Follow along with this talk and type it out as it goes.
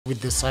We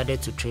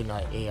decided to train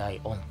our AI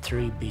on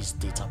three base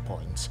data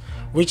points,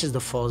 which is the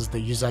first, the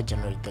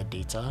user-generated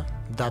data.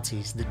 That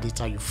is the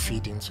data you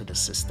feed into the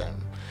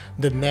system.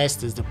 The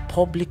next is the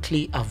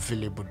publicly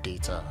available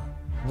data,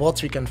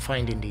 what we can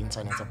find in the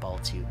internet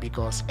about you,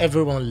 because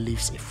everyone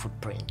leaves a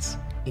footprint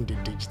in the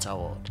digital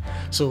world.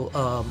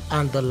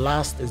 And the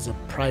last is the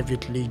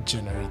privately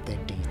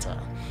generated data,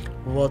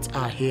 what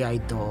our AI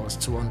does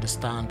to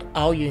understand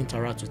how you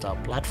interact with our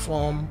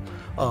platform,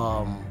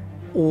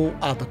 who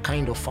are the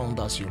kind of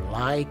founders you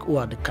like, who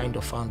are the kind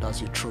of founders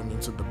you thrown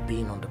into the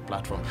bin on the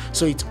platform.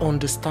 So it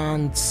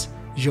understands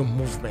your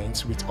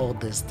movements with all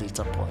this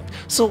data points.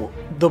 So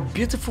the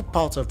beautiful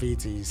part of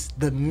it is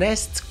the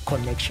next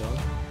connection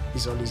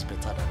is always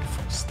better than the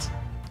first.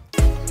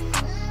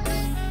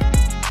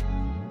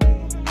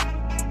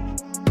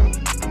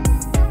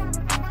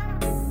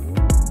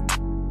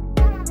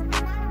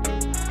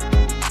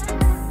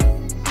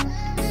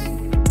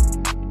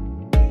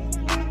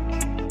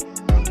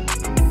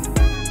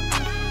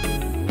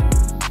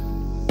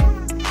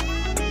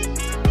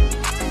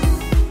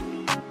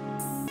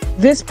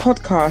 This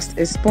podcast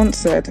is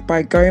sponsored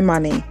by Go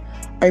Money.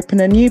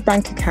 Open a new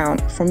bank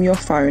account from your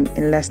phone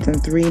in less than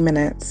 3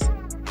 minutes.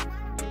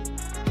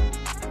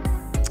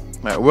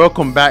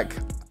 Welcome back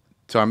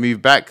to our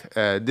move back.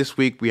 This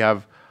week we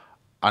have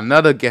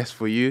another guest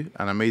for you,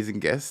 an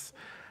amazing guest.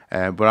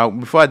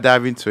 Before I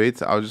dive into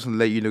it, I'll just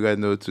let you guys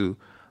know to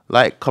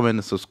like, comment,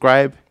 and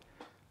subscribe.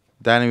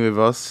 Dining with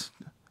us,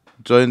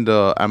 join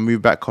the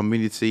move back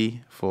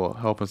community for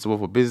help and support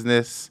for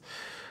business.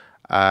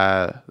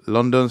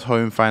 London's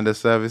Home Finder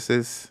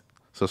Services.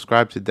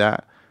 Subscribe to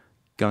that.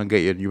 Go and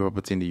get your new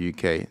property in the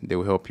UK. They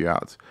will help you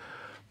out.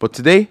 But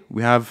today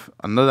we have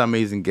another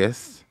amazing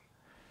guest,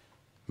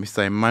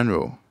 Mr.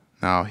 Emmanuel.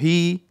 Now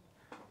he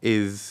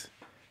is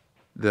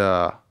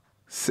a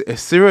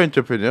serial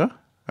entrepreneur.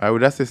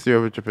 Would I say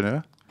serial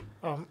entrepreneur?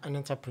 An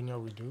entrepreneur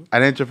will do.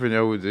 An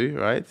entrepreneur will do,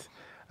 right?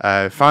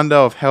 Founder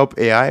of Help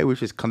AI,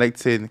 which is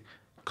connecting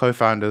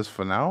co-founders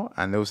for now,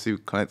 and also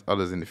connect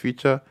others in the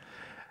future.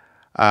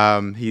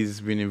 He's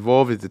been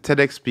involved as a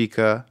TEDx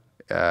speaker,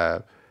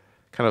 kind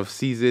of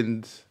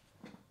seasoned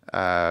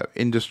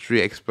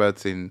industry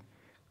expert in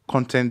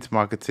content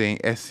marketing,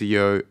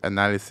 SEO,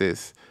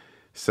 analysis.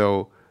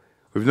 So,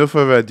 with no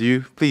further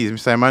ado, please,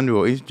 Mr.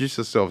 Emmanuel, introduce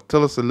yourself.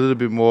 Tell us a little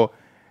bit more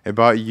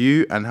about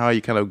you and how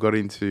you kind of got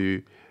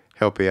into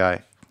Help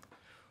AI.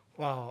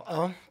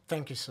 Wow,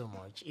 thank you so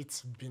much.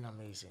 It's been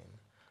amazing.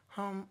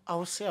 I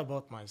would say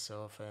about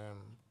myself,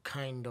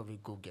 kind of a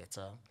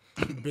go-getter.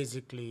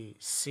 Basically,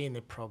 seeing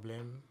a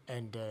problem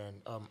and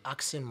then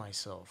asking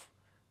myself,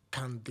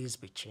 can this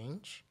be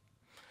changed?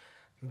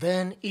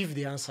 Then, if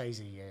the answer is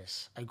a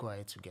yes, I go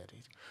ahead to get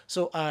it.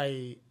 So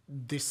I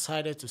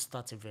decided to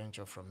start a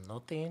venture from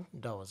nothing.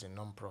 That was a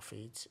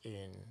non-profit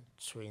in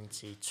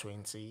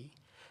 2020.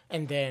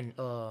 And then,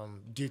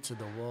 due to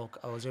the work,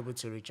 I was able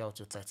to reach out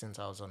to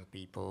 13,000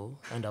 people,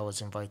 and I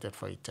was invited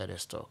for a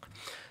TEDx talk.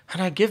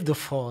 And I gave the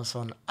force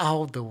on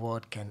how the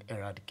world can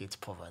eradicate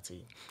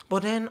poverty.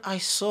 But then I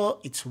saw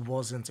it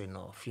wasn't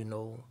enough,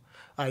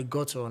 I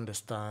got to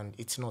understand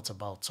it's not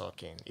about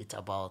talking, it's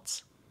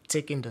about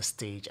taking the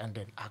stage and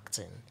then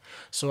acting.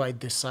 So I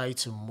decided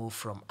to move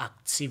from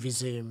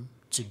activism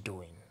to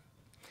doing.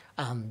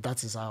 And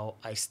that is how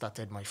I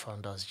started my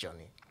founder's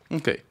journey.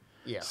 Okay.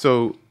 Yeah.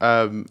 So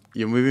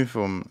you're moving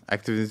from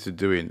activism to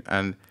doing,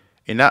 and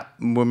in that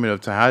moment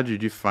of time, how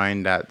did you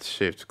find that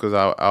shift? Because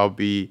I'll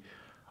be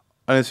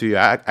honest with you,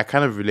 I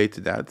kind of relate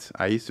to that.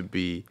 I used to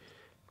be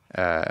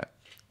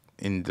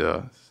in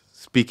the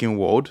speaking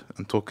world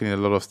and talking a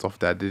lot of stuff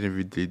that I didn't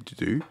really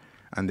do,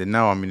 and then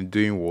now I'm in the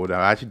doing world.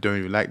 I actually don't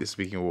even like the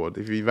speaking world.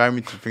 If you invite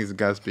me to things to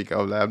go and speak,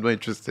 I'm not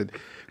interested,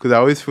 because I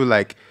always feel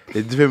like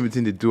there's difference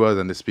between the doers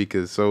and the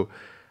speakers. So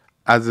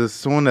as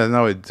someone that's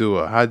now a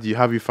doer, how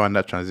have you found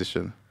that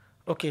transition?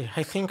 Okay,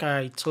 I think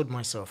I told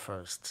myself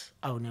first,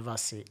 I will never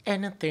say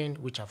anything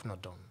which I've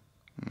not done.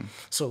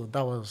 So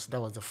that was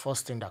the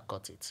first thing that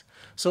caught it.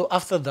 So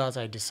after that,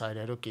 I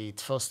decided, okay,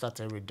 it first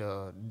started with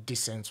the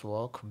decent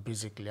work,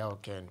 basically how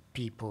can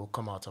people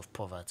come out of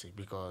poverty,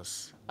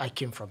 because I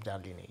came from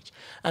that lineage.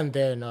 And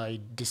then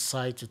I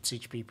decided to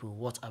teach people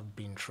what I've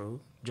been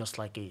through, just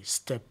like a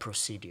step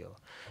procedure.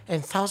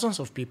 And thousands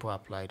of people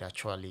applied,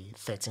 actually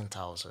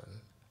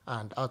 13,000.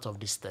 And out of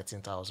these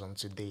 13,000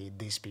 today,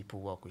 these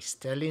people work with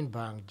Sterling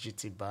Bank,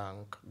 GT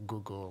Bank,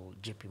 Google,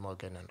 JP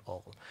Morgan, and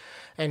all.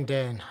 And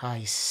then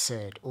I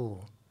said,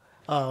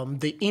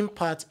 the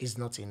impact is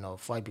not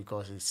enough. Why?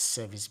 Because it's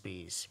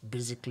service-based.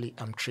 Basically,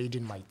 I'm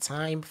trading my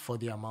time for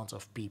the amount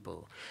of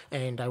people.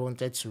 And I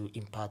wanted to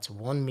impact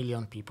 1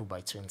 million people by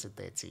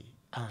 2030.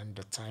 And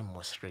the time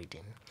was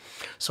reading.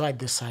 So I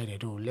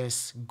decided,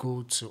 let's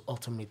go to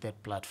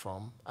automated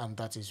platform. And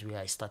that is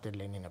where I started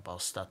learning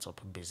about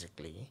startup,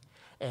 basically.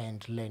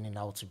 and learning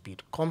how to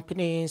build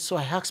companies. So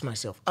I asked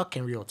myself, how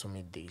can we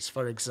automate this?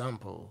 For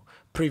example,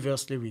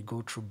 previously we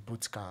go through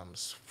boot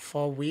camps,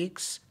 4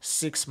 weeks,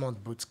 6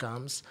 month boot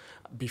camps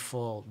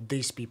before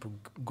these people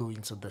go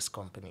into this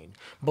company.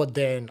 But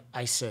then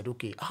I said,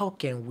 okay, how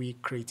can we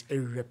create a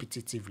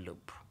repetitive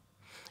loop?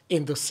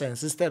 In the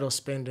sense, instead of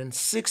spending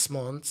 6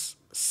 months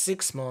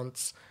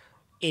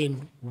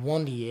in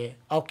 1 year,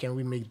 how can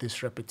we make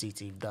this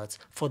repetitive, that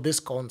for this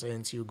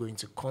content you're going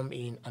to come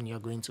in and you're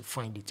going to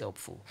find it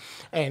helpful?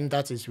 And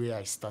that is where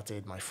I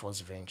started my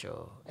first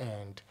venture,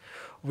 and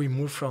we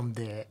moved from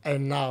there.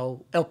 And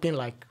now helping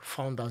like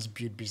founders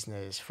build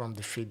business, from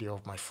the failure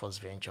of my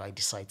first venture I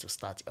decided to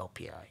start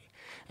LPI,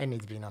 and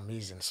it's been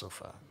amazing so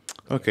far.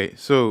 Okay,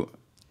 so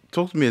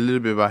talk to me a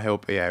little bit about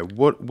Help AI.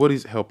 What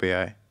is Help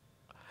AI?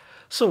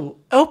 So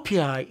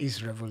LPI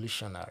is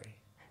revolutionary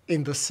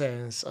in the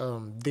sense,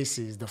 this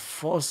is the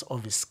first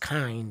of its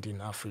kind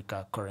in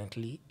Africa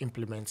currently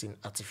implementing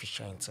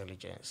artificial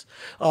intelligence.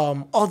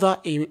 Other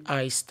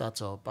AI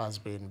startup has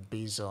been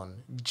based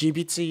on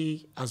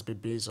GBT, has been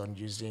based on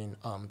using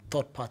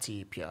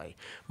third-party API,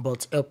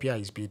 but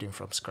LPI is building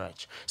from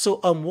scratch.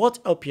 So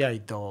what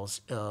LPI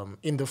does,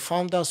 in the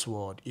founder's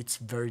world, it's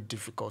very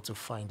difficult to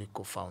find a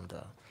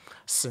co-founder.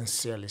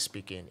 Sincerely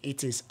speaking,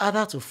 it is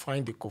harder to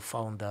find a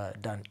co-founder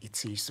than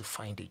it is to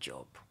find a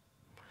job.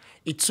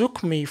 It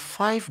took me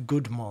 5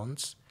 good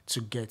months to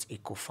get a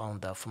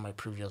co-founder for my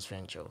previous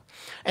venture,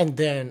 and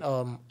then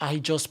I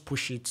just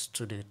push it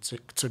to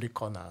the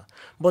corner.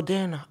 But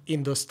then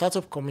in the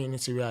startup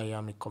community where I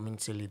am a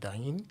community leader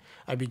in,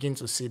 I begin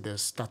to see the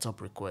startup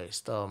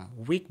request.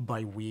 Week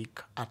by week,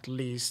 at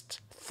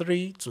least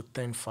 3 to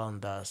 10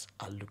 founders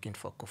are looking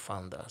for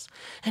co-founders,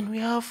 and we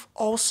have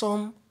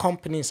awesome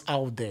companies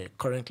out there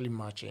currently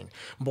matching.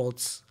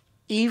 But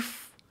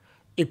if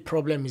a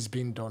problem is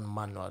being done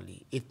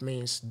manually, it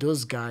means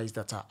those guys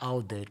that are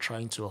out there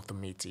trying to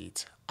automate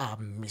it are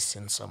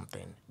missing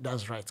something.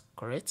 That's right,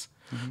 correct?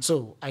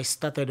 So I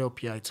started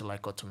LPI to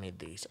like automate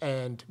this.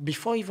 And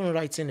before even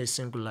writing a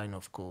single line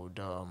of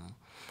code,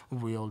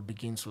 we'll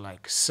begin to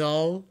like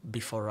sell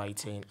before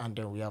writing, and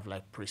then we have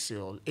like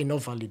pre-sale,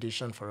 enough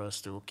validation for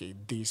us to, okay,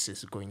 this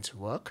is going to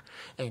work.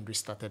 And we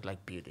started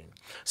like building.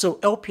 So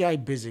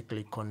LPI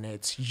basically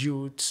connects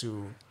you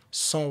to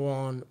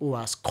someone who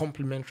has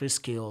complementary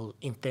skill,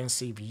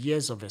 intensive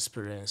years of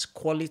experience,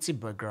 quality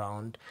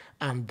background,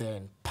 and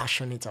then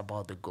passionate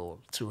about the goal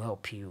to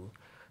help you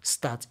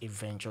start a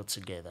venture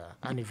together.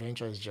 And a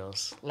venture is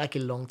just like a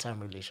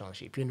long-term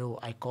relationship.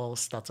 I call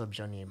startup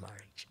journey a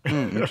marriage.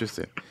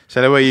 Interesting.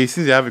 Salewa,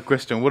 since you have a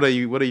question, what are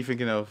you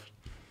thinking of?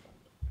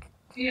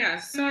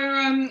 Yeah, so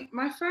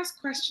my first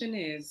question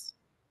is,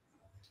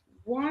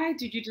 why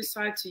did you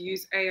decide to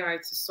use AI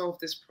to solve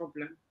this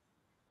problem?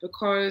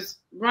 Because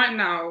right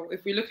now,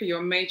 if we look at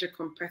your major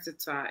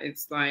competitor,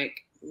 it's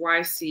like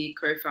YC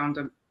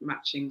co-founder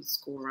matching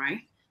score, right?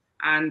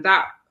 And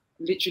that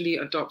literally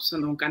adopts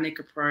an organic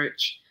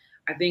approach.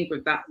 I think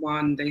with that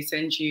one, they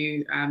send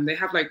you, they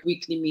have like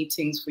weekly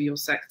meetings for your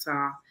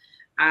sector.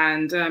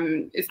 And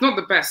it's not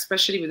the best,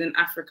 especially within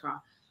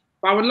Africa.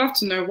 But I would love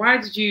to know, why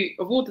did you,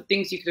 of all the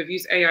things you could have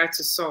used AI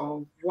to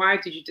solve, why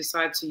did you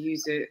decide to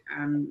use it?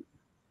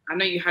 I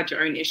know you had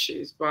your own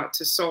issues, but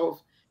to solve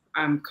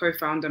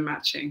co-founder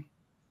matching.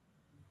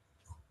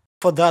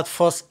 For that,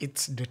 first,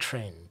 it's the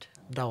trend.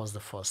 That was the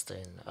first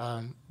thing.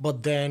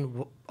 But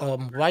then,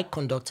 while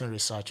conducting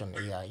research on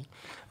AI,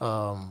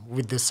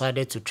 we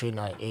decided to train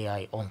our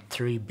AI on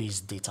 3 base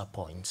data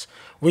points,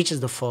 which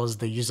is the first,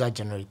 the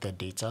user-generated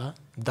data.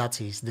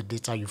 That is the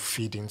data you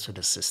feed into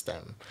the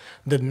system.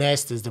 The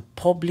next is the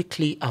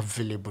publicly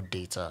available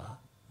data,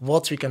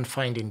 what we can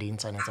find in the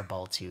internet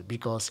about you,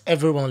 because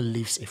everyone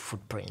leaves a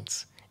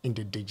footprint in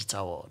the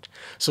digital world.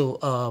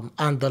 So,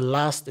 and the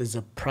last is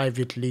the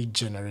privately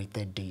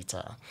generated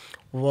data,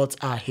 what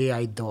our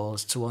AI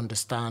does to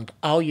understand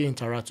how you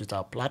interact with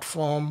our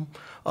platform,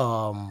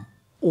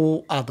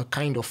 who are the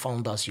kind of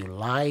founders you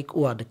like,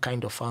 who are the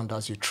kind of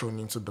founders you thrown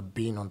into the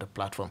bin on the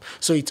platform.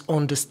 So it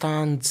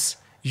understands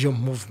your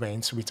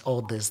movements with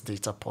all this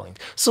data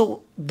points.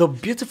 So the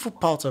beautiful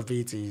part of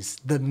it is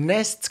the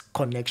next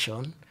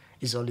connection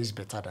is always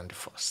better than the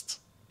first.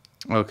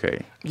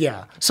 Okay.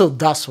 Yeah, so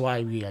that's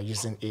why we are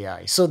using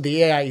AI. So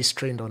the AI is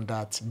trained on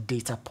that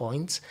data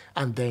point,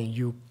 and then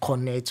you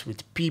connect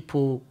with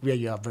people where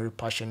you are very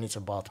passionate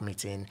about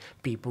meeting,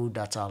 people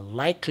that are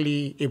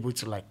likely able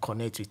to like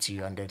connect with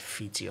you and then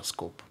fit your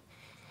scope.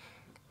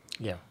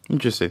 Yeah.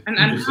 Interesting.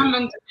 And how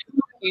long did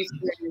it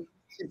take you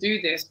to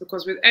do this?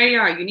 Because with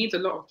AI, you need a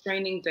lot of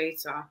training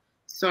data.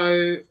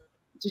 So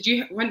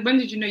when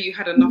did you know you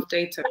had enough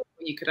data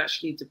where you could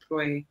actually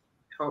deploy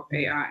Help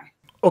AI?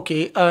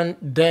 Okay, and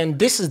then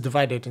this is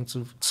divided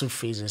into 2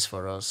 phases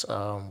for us.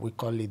 We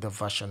call it the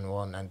version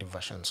 1 and the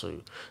version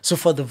 2. So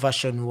for the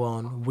version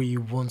 1, we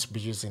won't be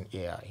using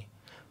AI.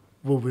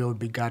 We will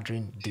be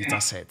gathering data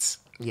sets.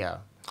 Yeah.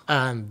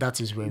 And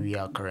that is where we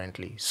are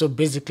currently. So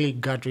basically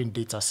gathering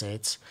data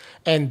sets.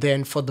 And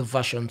then for the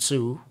version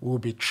 2, we'll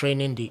be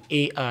training the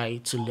AI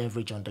to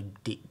leverage on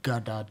the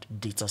gathered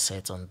data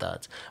sets on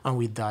that. And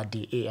with that,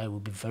 the AI will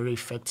be very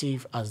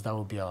effective as that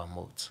will be our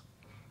moat.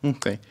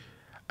 Okay.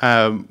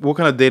 What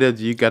kind of data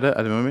do you gather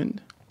at the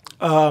moment?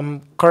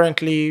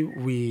 Currently,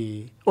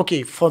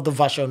 for the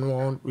version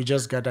 1, we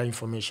just gather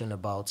information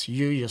about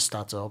you, your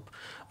startup,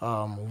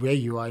 where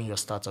you are in your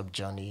startup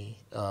journey,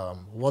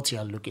 what you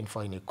are looking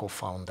for in a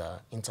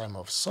co-founder in terms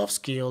of soft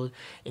skill,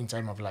 in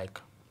terms of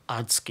like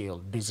hard skill.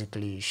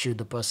 Basically, should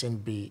the person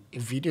be a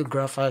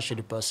videographer? Should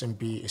the person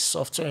be a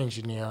software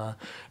engineer,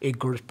 a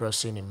great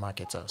person in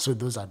marketer? So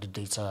those are the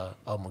data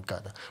we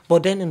gather.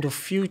 But then in the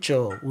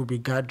future, we'll be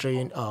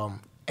gathering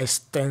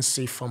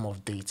extensive form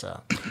of data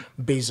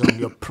based on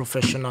your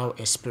professional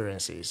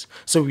experiences.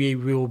 So we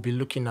will be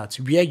looking at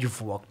where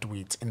you've worked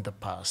with in the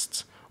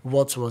past,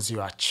 what was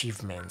your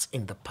achievement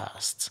in the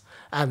past,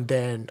 and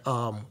then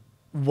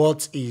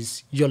what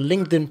is your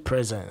LinkedIn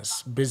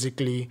presence?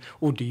 Basically,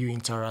 who do you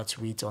interact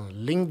with on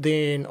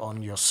LinkedIn,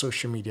 on your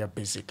social media,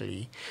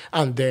 basically?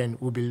 And then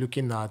we'll be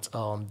looking at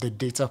the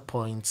data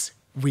points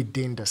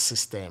within the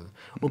system.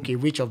 Okay,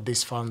 which of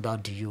these founder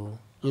do you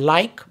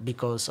like,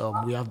 because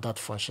we have that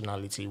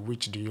functionality,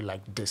 which do you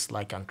like,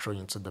 dislike, and throw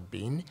into the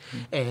bin,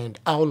 and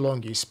how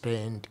long you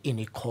spend in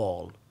a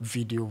call,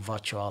 video,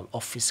 virtual,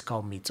 or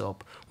physical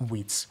meetup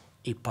with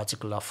a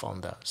particular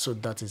founder. So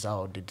that is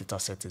how the data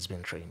set has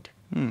been trained.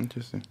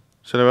 Interesting.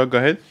 Salewa, go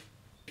ahead.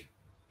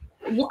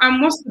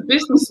 And what's the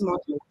business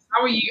model?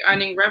 How are you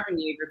earning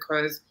revenue?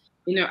 Because,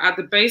 at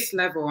the base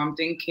level, I'm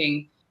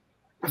thinking,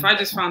 if I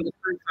just found a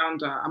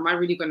co-founder, am I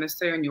really going to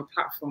stay on your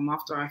platform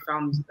after I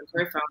found the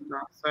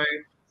co-founder? So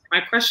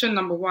my question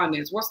number 1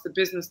 is, what's the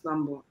business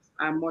model?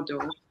 Number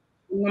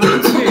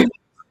 2,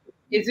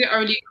 is it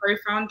only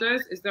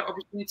co-founders? Is there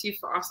opportunity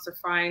for us to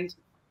find,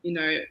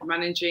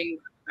 managing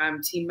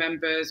team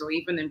members or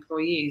even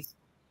employees?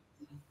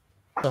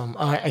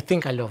 I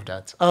think I love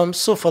that.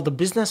 So for the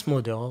business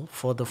model,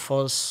 for the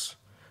first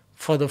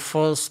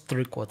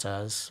 3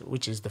 quarters,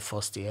 which is the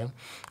first year,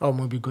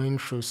 we'll be going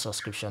through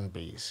subscription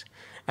base,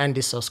 and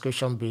the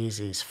subscription base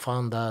is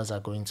founders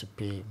are going to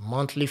pay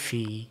monthly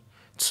fee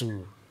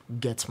to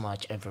get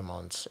match every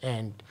month.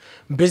 And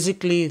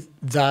basically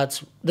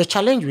that the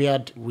challenge we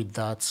had with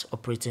that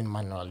operating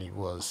manually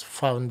was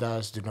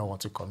founders do not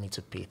want to commit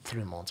to pay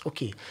 3 months.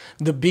 Okay,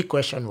 the big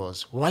question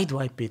was, why do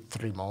I pay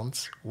 3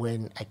 months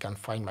when I can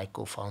find my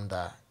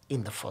co-founder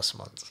in the first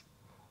month?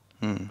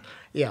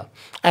 Yeah,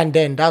 and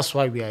then that's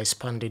why we are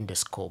expanding the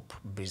scope,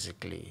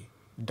 basically.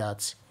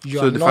 That you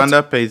So are the not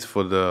founder pays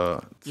for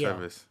the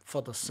service.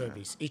 for the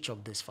service, each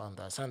of these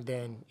founders. And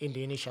then in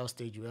the initial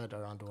stage, we had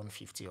around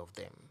 150 of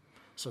them.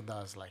 So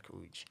that's like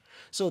huge.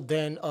 So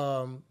then,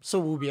 so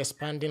we'll be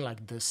expanding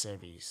like this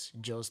service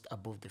just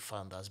above the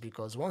founders,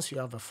 because once you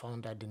have a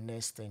founder, the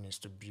next thing is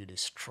to build a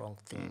strong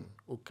team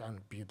who can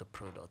build the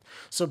product.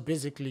 So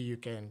basically, you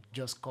can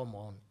just come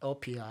on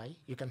LPI,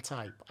 you can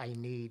type, I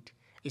need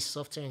a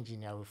software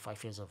engineer with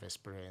 5 years of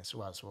experience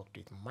who has worked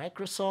with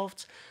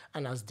Microsoft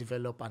and has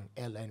developed an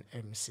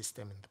LNM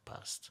system in the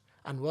past.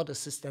 And what the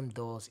system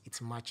does,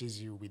 it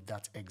matches you with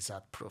that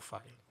exact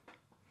profile.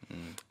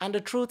 And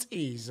the truth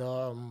is,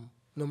 no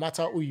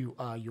matter who you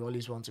are, you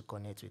always want to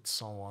connect with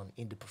someone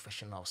in the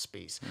professional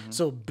space.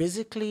 So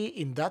basically,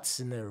 in that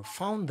scenario,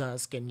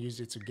 founders can use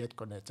it to get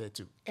connected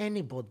to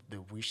anybody they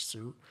wish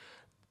to.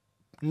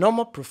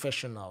 Normal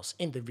professionals,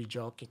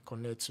 individual, can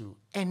connect to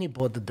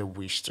anybody they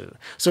wish to.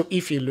 So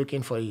if you're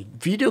looking for a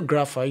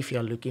videographer, if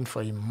you're looking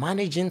for a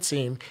managing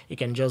team, you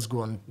can just go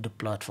on the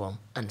platform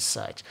and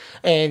search.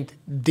 And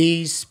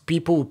these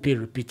people will pay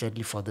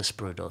repeatedly for this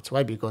product.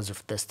 Why? Because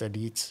you've tested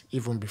it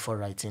even before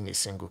writing a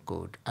single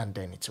code, and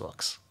then it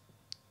works.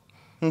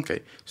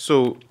 Okay.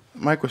 So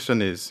my question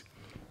is,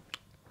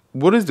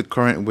 what is the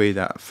current way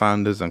that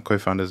founders and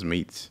co-founders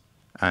meet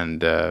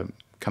and kind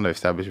of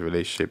establish a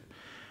relationship?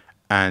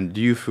 And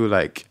do you feel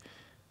like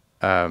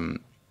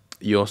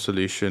your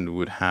solution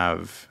would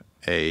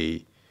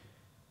it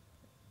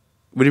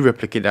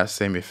replicate that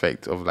same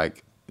effect of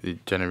like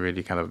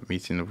generally kind of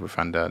meeting with a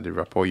founder, the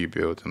rapport you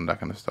build and that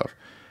kind of stuff?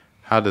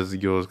 How does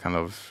yours kind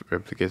of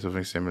replicate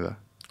something similar?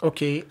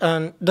 Okay,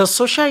 and the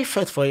social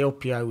effect for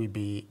LPI will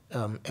be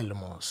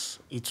enormous.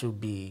 It will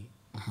be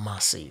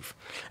massive.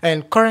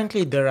 And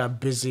currently, there are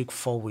basic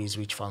 4 ways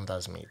which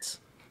founders meet.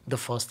 The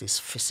first is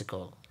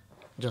physical,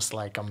 just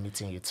like I'm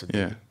meeting you today.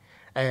 Yeah.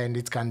 And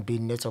it can be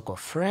network of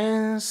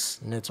friends,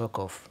 network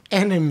of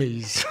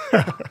enemies.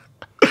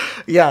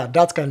 Yeah,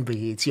 that can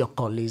be it, your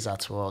colleagues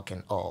at work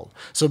and all.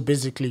 So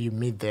basically, you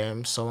meet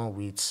them, someone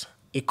with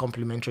a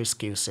complementary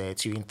skill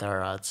set, you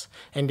interact,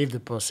 and if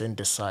the person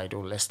decide, oh,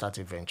 let's start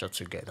a venture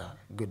together,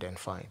 good and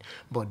fine.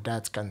 But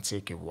that can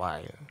take a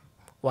while.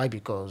 Why?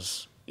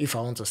 Because if I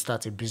want to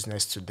start a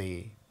business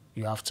today,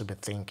 you have to be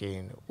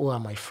thinking, who are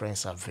my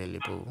friends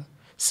available?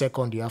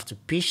 Second, you have to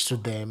pitch to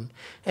them.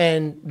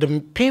 And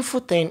the painful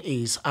thing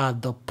is,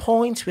 at the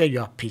point where you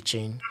are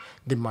pitching,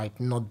 they might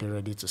not be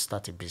ready to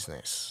start a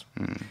business.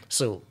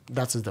 So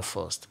that is the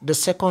first. The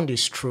second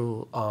is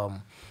through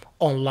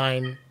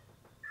online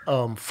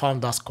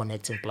founders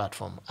connecting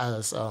platform,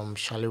 as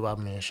Salewa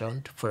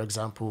mentioned. For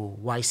example,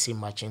 YC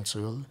matching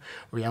tool.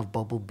 We have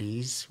Bubble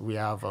Bees. We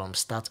have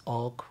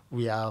Start.org.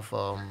 We have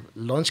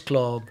Launch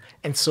Club,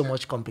 and so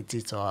much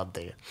competitor out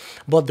there.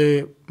 But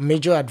the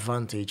major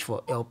advantage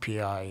for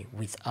LPI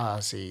with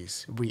us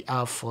is we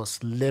have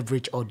first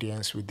leverage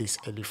audience with these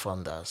early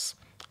founders.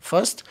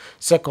 First,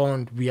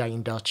 second, we are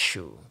in that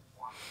shoe.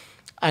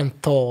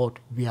 And third,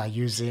 we are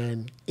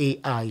using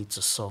AI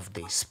to solve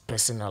this,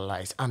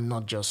 personalized and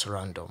not just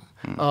random.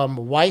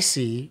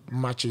 YC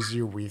matches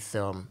you with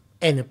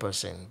any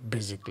person.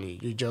 Basically,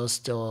 you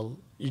just tell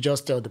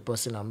the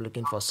person, I'm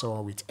looking for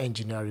someone with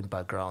engineering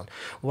background.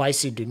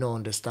 YC do not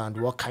understand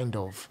what kind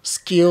of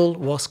skill,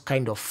 what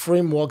kind of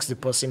frameworks the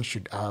person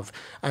should have,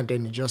 and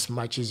then it just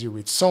matches you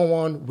with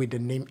someone with the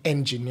name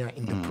engineer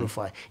in the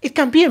profile. It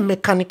can be a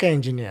mechanical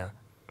engineer.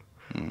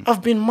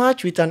 I've been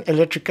matched with an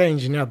electrical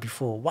engineer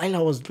before while I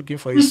was looking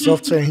for a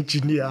software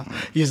engineer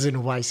using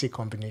YC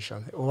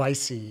combination,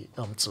 YC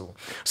tool.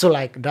 So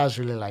like that's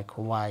really like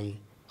why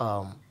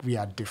we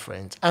are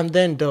different. And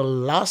then the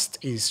last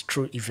is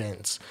through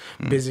events,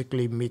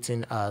 basically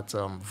meeting at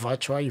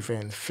virtual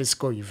events,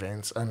 physical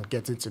events, and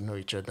getting to know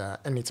each other.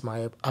 And it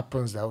might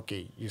happens that,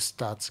 okay, you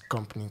start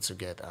company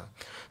together.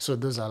 So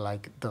those are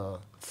like the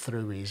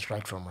three ways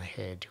right from my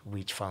head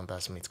which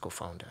founders meet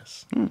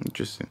co-founders.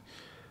 Interesting.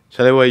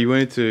 Shalewa, you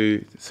wanted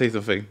to say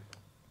something?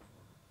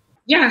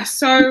 Yeah,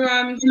 so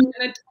in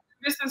a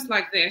business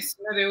like this,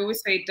 they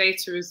always say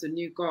data is the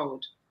new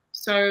gold.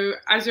 So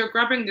as you're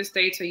grabbing this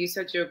data, you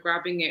said you're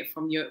grabbing it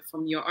from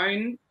your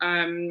own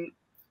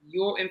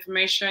your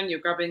information,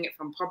 you're grabbing it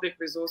from public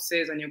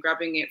resources, and you're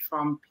grabbing it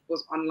from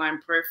people's online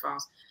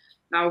profiles.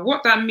 Now,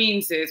 what that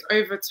means is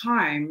over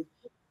time,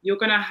 you're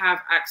going to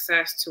have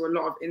access to a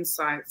lot of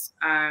insights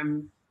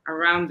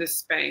around this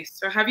space.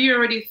 So have you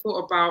already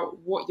thought about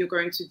what you're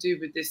going to do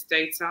with this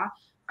data?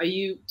 Do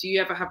you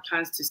ever have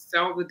plans to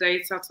sell the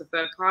data to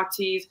third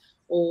parties,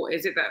 or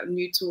is it that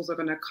new tools are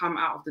going to come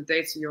out of the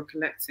data you're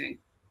collecting?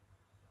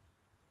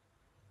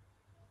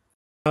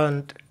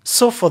 And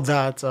so for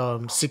that,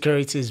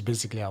 security is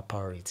basically our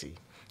priority.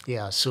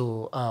 Yeah,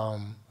 so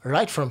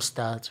right from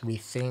start, we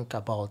think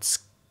about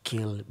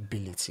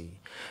scalability.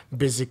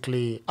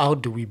 Basically, how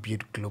do we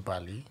build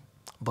globally?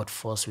 But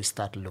first, we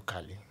start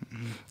locally.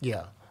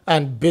 Yeah.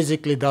 And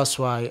basically, that's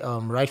why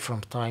right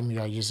from time,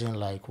 you are using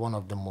like one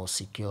of the most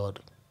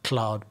secured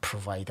cloud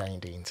provider in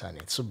the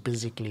internet. So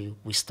basically,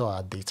 we store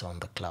our data on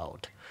the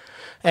cloud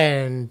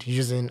and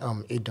using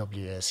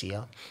AWS,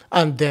 yeah.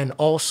 And then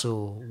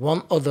also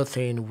one other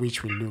thing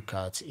which we look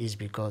at is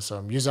because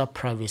user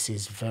privacy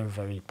is very,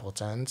 very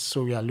important.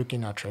 So we are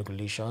looking at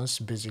regulations,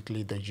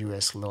 basically the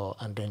US law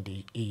and then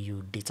the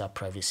EU data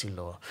privacy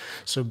law.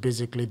 So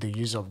basically the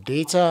use of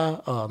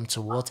data,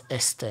 to what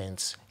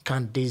extent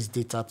can this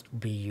data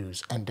be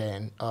used, and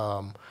then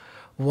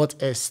what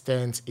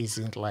extent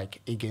isn't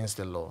like against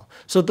the law.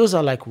 So those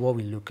are like what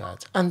we look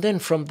at. And then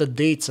from the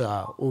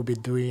data, we'll be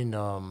doing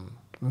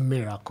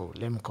miracle.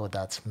 Let me call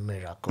that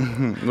miracle.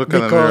 Look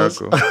at a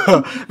miracle.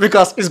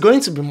 Because it's going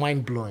to be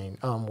mind blowing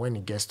when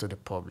it gets to the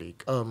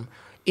public.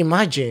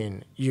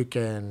 Imagine you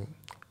can,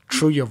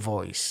 through your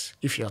voice,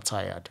 if you're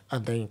tired,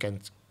 and then you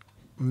can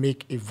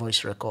make a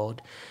voice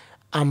record.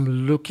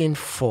 I'm looking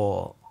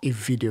for a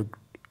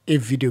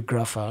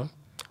videographer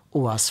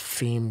who has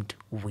filmed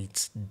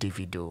with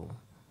Davido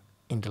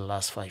in the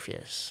last 5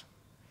 years.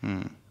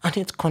 And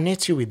it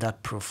connects you with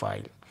that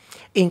profile.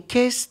 In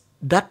case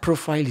that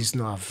profile is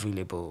not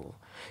available,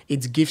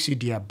 it gives you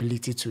the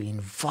ability to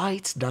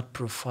invite that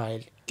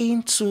profile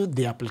into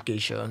the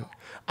application.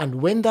 And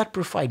when that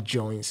profile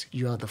joins,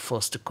 you are the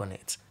first to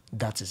connect.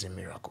 That is a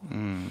miracle.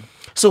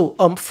 So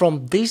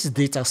from these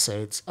data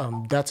sets,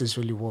 that is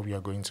really what we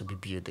are going to be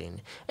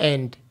building.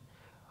 And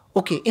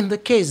okay, in the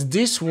case,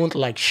 this won't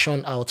like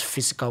shun out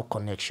physical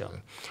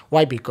connection.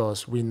 Why?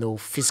 Because we know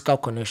physical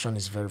connection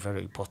is very,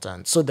 very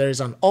important. So there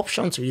is an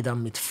option to either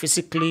meet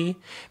physically,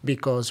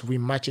 because we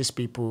matches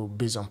people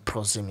based on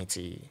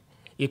proximity.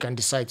 You can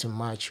decide to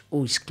match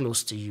who is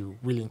close to you,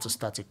 willing to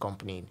start a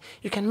company.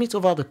 You can meet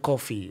over the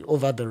coffee,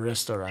 over the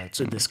restaurant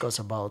to discuss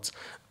about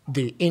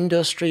the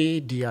industry,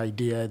 the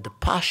idea, the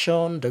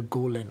passion, the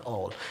goal, and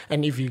all.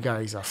 And if you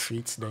guys are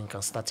fit, then you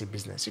can start a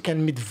business. You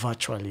can meet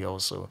virtually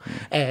also.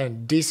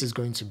 And this is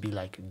going to be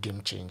like a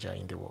game changer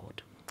in the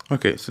world.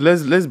 Okay, so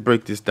let's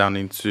break this down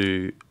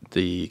into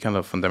the kind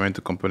of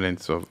fundamental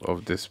components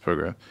of this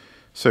program.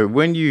 So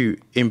when you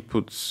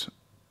input,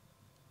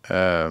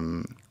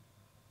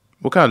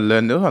 what kind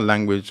of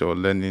language or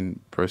learning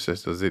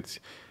process does it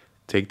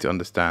take to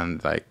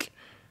understand like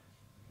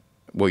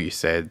what you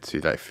said, to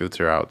like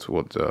filter out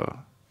what the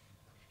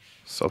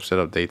subset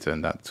of data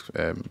and that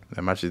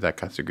matches that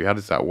category? How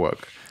does that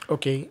work?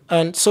 Okay,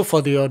 and so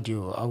for the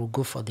audio, I will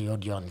go for the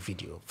audio and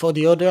video. For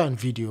the audio and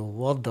video,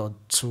 what the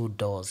tool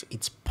does,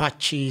 it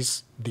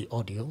patches the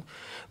audio,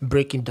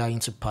 breaking down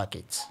into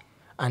packets,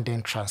 and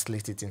then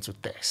translate it into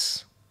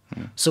text.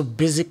 So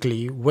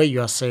basically, where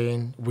you are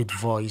saying with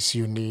voice,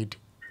 you need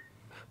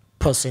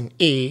person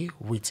A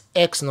with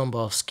X number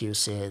of skill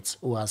sets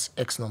who has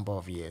X number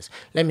of years.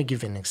 Let me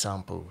give you an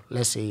example.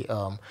 Let's say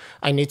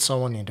I need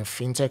someone in the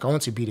fintech. I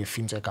want to build a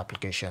fintech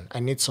application. I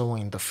need someone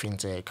in the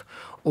fintech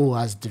who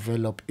has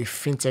developed a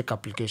fintech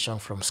application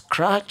from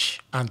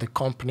scratch, and the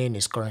company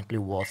is currently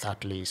worth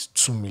at least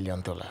 $2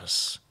 million.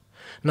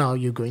 Now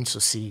you're going to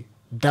see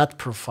that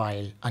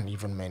profile and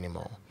even many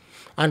more.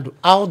 And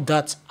how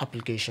that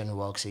application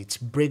works, it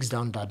breaks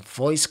down that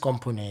voice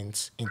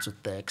component into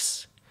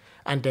text,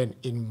 and then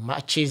it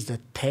matches the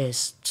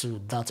text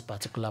to that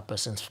particular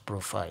person's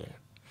profile,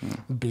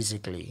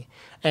 basically.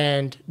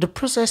 And the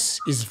process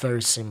is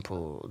very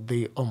simple.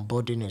 The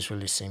onboarding is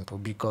really simple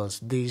because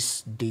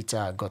these data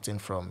are gotten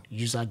from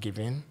user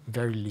given,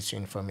 very little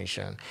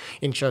information.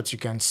 In short, you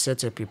can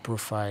set up a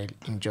profile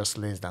in just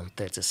less than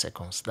 30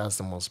 seconds. That's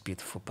the most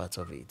beautiful part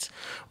of it.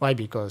 Why?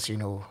 Because,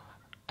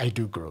 I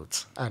do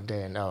growth, and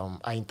then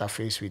I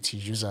interface with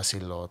users a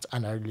lot,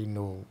 and I really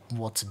know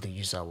what the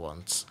user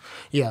wants.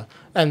 Yeah,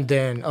 and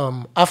then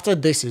after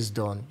this is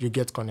done, you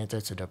get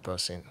connected to the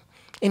person.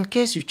 In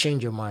case you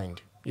change your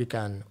mind, you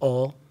can,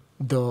 or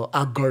the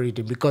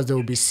algorithm, because there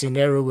will be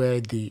scenario where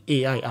the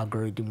AI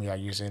algorithm you are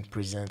using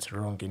presents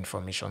wrong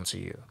information to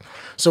you.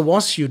 So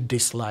once you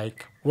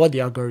dislike, what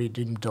the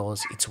algorithm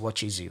does, it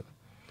watches you.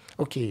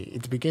 Okay,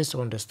 it begins to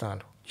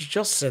understand. You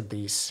just said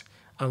this,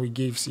 and it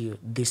gives you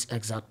this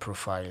exact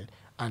profile,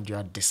 and you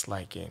are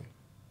disliking.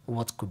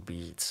 What could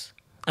be it?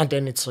 And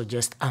then it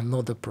suggests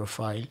another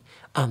profile,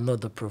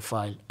 another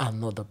profile,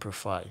 another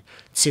profile,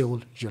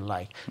 till you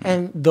like.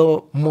 And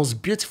the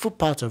most beautiful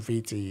part of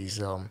it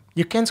is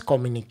you can't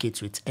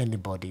communicate with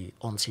anybody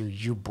until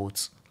you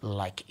both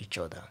like each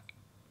other.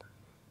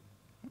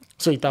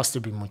 So it has to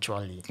be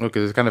mutually.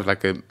 Okay, it's kind of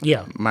like a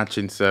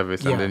matching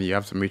service, and then you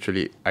have to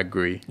mutually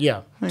agree.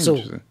 Yeah.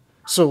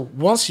 So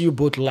once you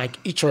both like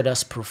each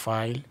other's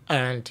profile,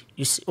 and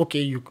you see,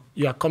 okay,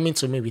 you are coming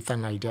to me with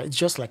an idea, it's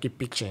just like a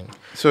pitching.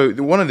 So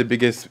one of the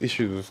biggest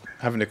issues with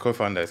having a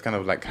co-founder is kind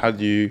of like how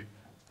do you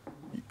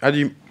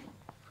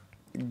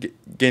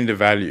gain the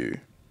value?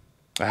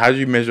 How do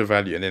you measure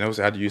value, and then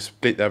also how do you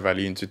split that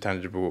value into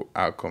tangible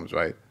outcomes,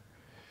 right?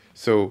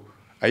 So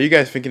are you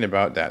guys thinking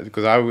about that?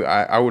 Because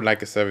I would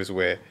like a service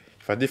where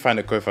if I did find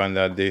a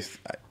co-founder,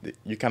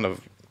 you kind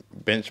of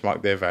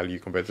benchmark their value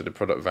compared to the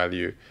product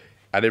value.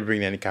 I didn't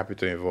bring any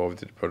capital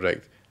involved in the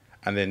project,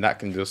 and then that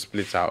can just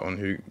split out on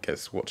who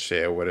gets what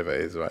share or whatever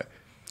it is, right?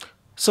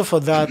 So for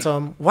that,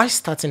 why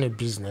starting a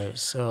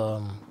business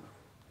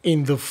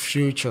in the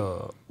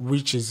future,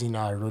 which is in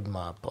our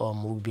roadmap,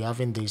 we'll be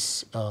having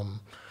this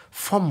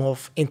form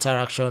of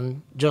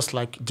interaction, just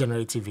like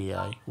generative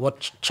AI,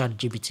 what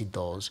ChatGPT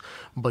does,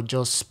 but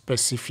just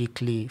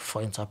specifically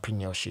for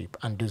entrepreneurship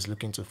and those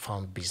looking to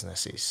found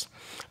businesses.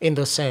 In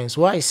the sense,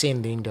 why I say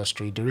in the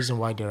industry, the reason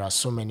why there are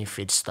so many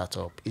failed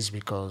startups is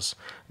because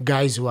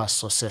guys who are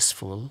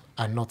successful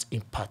are not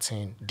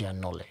imparting their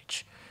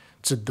knowledge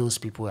to those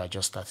people who are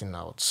just starting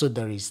out. So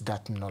there is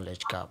that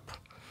knowledge gap.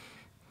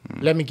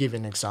 Let me give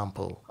an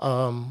example.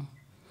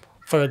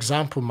 For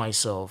example,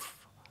 myself,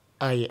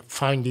 I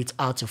find it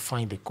hard to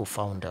find a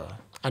co-founder,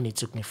 and it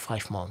took me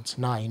 5 months.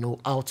 Now I know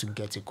how to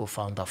get a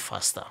co-founder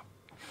faster.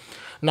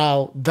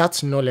 Now,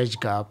 that knowledge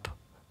gap,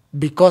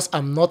 because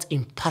I'm not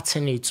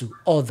imparting it to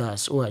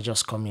others who are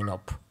just coming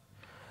up,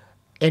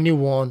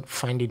 anyone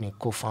finding a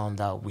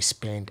co-founder will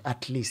spend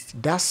at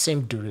least that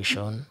same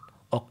duration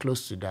or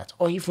close to that,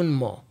 or even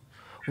more.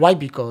 Why?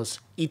 Because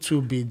it will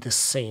be the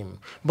same.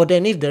 But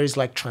then if there is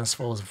like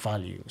transfer of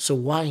value, so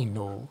why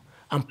no?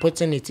 I'm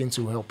putting it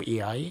into Help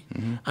AI,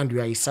 and we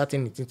are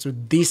inserting it into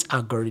this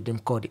algorithm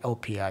called the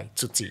LPI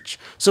to teach.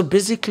 So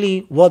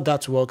basically, what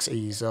that works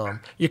is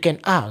you can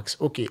ask,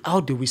 okay,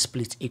 how do we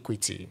split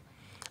equity?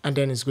 And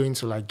then it's going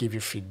to like give you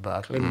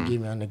feedback. Let me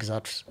give you an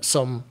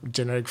some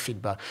generic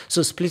feedback.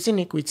 So splitting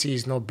equity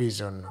is not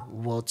based on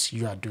what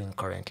you are doing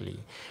currently,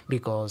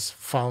 because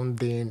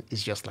founding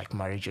is just like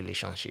marriage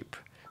relationship.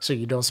 So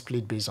you don't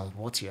split based on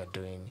what you are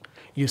doing.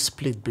 You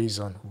split based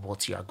on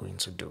what you are going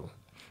to do.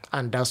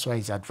 And that's why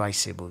it's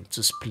advisable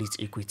to split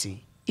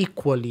equity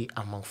equally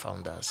among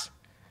founders,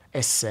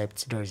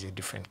 except there is a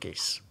different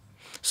case.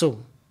 So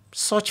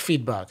such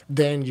feedback,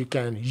 then you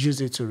can use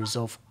it to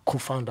resolve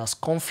co-founders'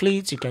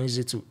 conflicts. You can use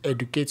it to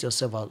educate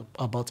yourself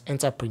about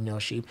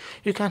entrepreneurship.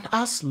 You can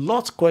ask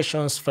lots of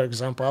questions, for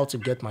example, how to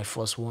get my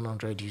first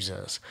 100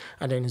 users.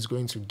 And then it's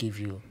going to give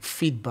you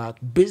feedback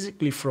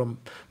basically from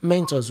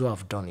mentors who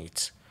have done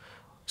it.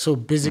 So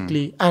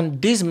basically, and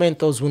these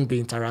mentors won't be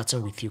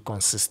interacting with you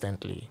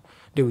consistently.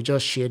 They will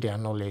just share their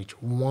knowledge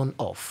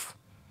one-off,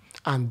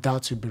 and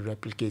that will be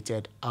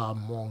replicated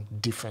among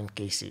different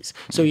cases.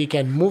 So you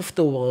can move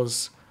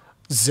towards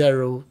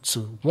 0 to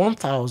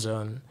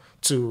 1,000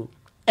 to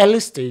early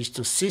stage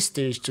to C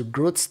stage to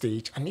growth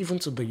stage and even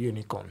to the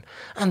unicorn.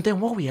 And then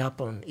what will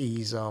happen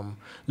is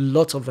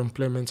lots of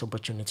employment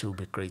opportunity will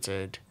be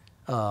created.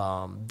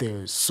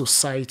 The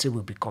society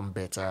will become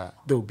better.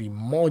 There will be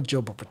more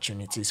job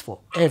opportunities for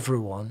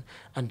everyone,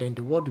 and then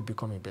the world will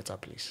become a better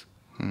place.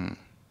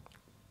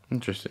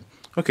 Interesting.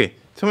 Okay,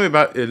 tell me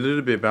about a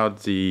little bit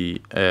about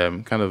the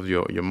kind of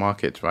your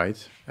market,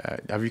 right?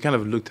 Have you kind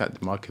of looked at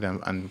the market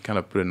and kind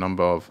of put a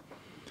number of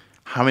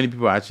how many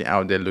people are actually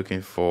out there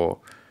looking for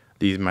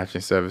these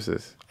matching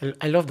services?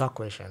 I love that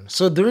question.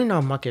 So during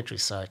our market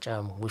research,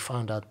 we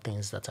found out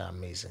things that are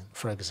amazing.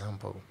 For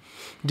example,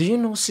 do you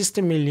know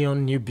 60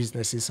 million new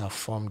businesses are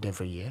formed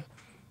every year?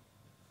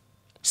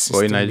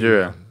 Or in 60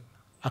 Nigeria? million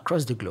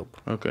across the globe.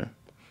 Okay.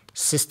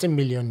 60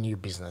 million new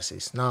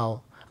businesses.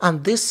 Now,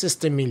 and this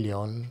 60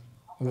 million,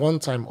 one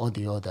time or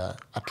the other,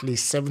 at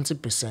least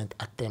 70%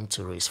 attempt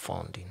to raise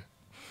funding.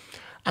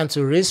 And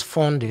to raise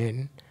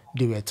funding,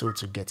 they were told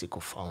to get a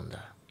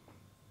co-founder.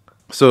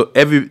 So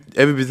every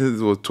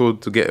business was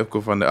told to get a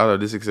co-founder out of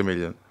the 60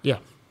 million. Yeah.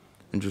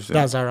 Interesting.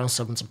 That's around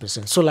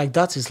 70%. So like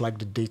that is like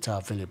the data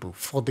available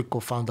for the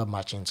co-founder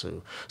matching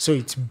tool. So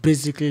it's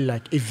basically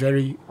like a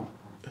very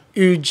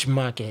huge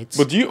market.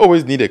 But do you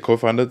always need a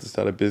co-founder to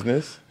start a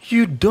business?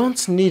 You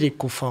don't need a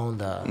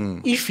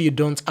co-founder. If you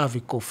don't have a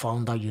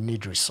co-founder, you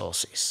need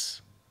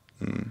resources.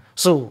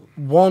 So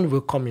one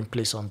will come in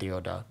place on the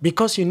other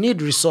because you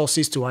need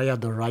resources to hire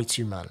the right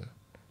human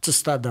to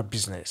start that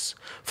business.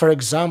 For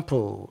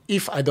example,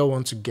 if I don't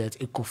want to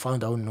get a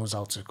co-founder who knows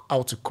how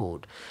to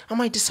code, I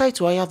might decide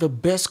to hire the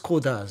best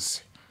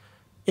coders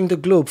in the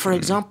globe. For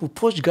example,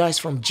 poach guys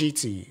from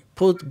GT,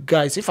 poach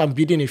guys, if I'm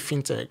building a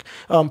fintech,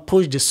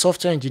 poach the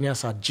software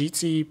engineers at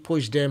GT,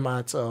 poach them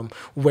at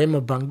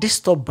Wema Bank, these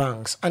top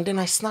banks, and then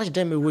I snatch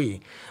them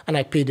away and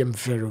I pay them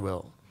very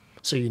well.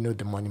 So you know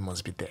the money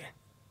must be there.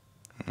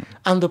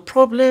 And the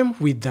problem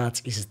with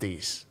that is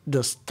this: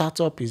 the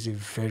startup is a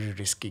very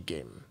risky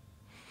game.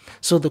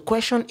 So the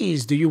question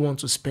is, do you want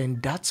to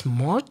spend that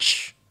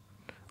much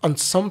on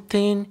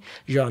something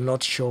you are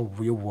not sure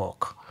will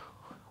work?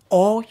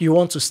 Or you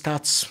want to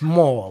start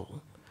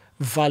small,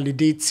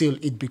 validate till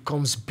it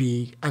becomes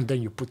big, and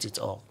then you put it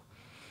all?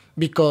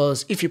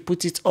 Because if you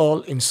put it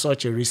all in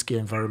such a risky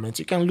environment,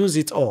 you can lose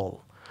it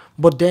all.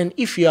 But then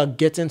if you are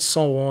getting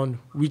someone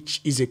which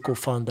is a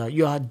co-founder,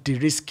 you are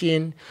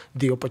de-risking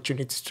the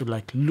opportunity to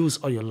like lose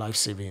all your life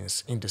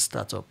savings in the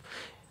startup.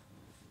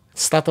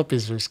 Startup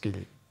is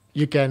risky.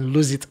 You can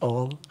lose it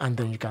all and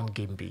then you can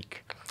gain big.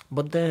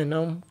 But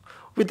then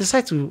we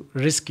decide to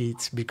risk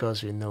it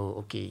because we know,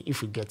 okay,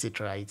 if we get it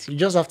right, you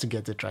just have to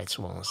get it right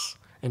once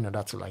in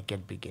order to like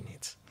get big in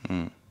it.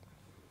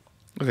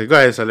 Okay, go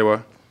ahead,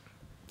 Salewa.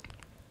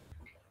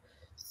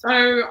 So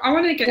I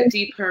want to get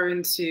deeper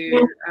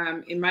into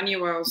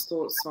Emmanuel's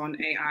thoughts on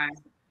AI.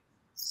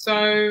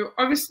 So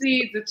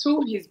obviously the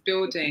tool he's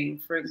building,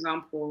 for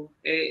example,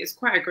 is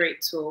quite a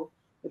great tool.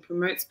 It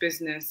promotes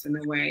business in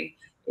a way.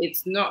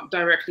 It's not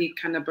directly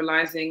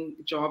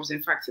cannibalizing jobs.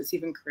 In fact, it's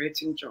even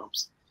creating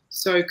jobs.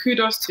 So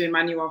kudos to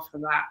Emmanuel for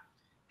that.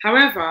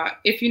 However,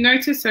 if you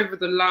notice over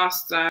the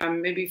last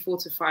maybe 4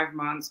 to 5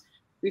 months,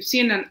 we've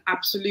seen an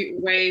absolute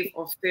wave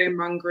of fear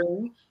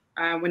mongering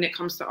when it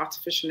comes to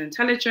artificial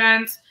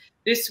intelligence.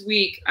 This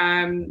week,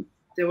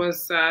 there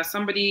was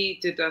somebody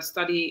did a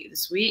study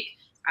this week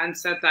and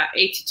said that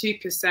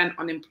 82%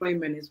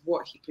 unemployment is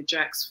what he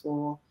projects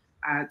for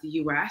the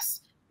US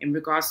in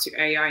regards to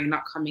AI in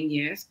upcoming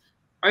years.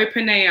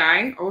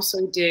 OpenAI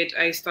also did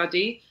a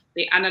study.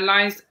 They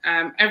analyzed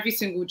every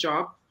single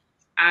job,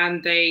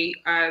 and they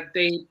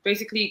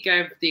basically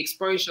gave the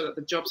exposure that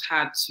the jobs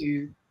had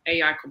to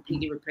AI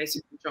completely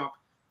replacing the job.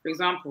 For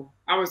example,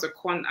 I was a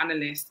quant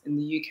analyst in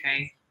the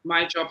UK.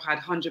 My job had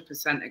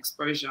 100%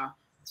 exposure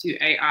to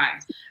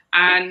AI.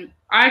 And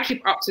I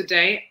keep up to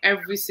date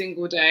every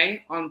single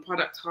day on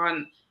Product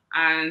Hunt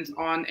and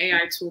on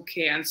AI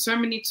Toolkit and so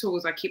many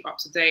tools. I keep up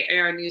to date,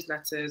 AI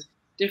newsletters,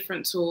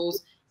 different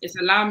tools. It's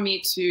allowed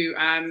me to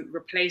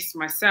replace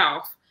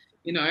myself,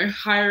 you know,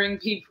 hiring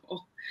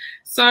people.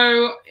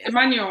 So,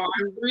 Emmanuel,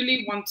 I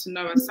really want to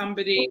know, as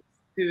somebody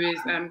who is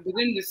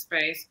within this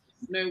space,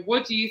 you know,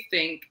 what do you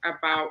think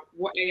about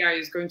what AI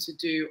is going to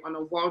do on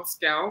a world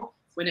scale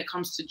when it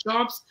comes to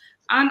jobs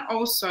and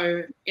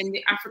also in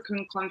the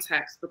African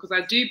context? Because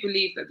I do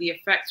believe that the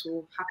effects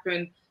will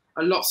happen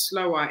a lot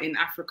slower in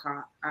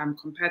Africa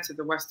compared to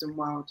the Western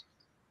world.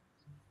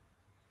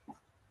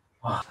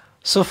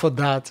 So for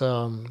that,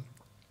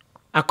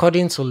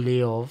 according to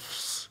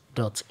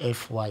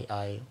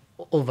layoffs.fyi,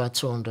 over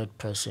 200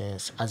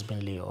 persons has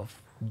been laid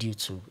off due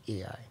to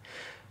AI.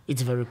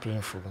 It's very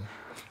painful.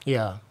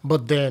 Yeah,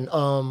 but then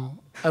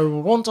I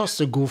want us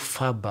to go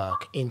far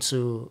back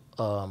into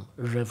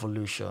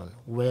revolution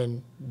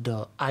when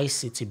the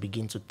ICT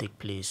began to take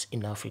place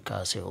in Africa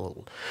as a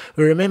whole.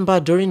 Remember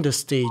during the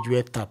stage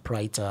where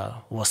typewriter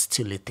was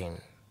still a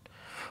thing,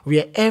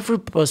 where every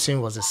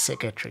person was a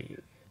secretary.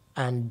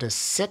 and the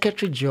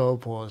secretary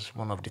job was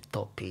one of the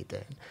top paid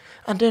then.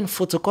 And then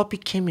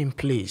photocopy came in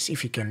place,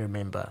 if you can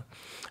remember.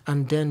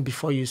 And then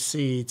before you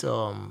see it,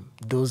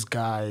 those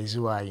guys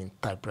who are in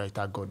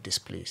typewriter got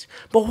displaced.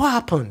 But what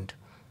happened?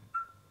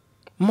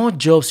 More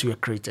jobs were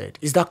created.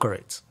 Is that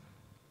correct?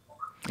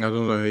 I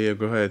don't know. Yeah,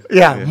 go ahead.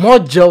 Yeah, more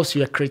jobs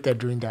were created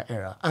during that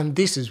era, and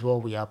this is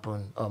what will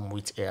happen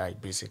with AI.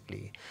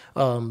 Basically,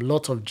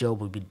 lot of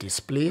jobs will be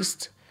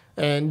displaced,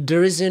 and the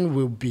reason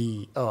will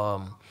be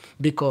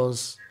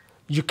because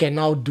you can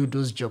now do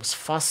those jobs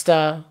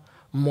faster,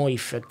 more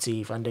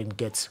effective, and then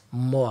get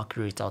more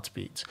accurate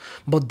output.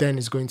 But then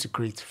it's going to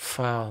create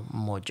far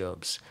more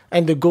jobs,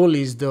 and the goal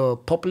is the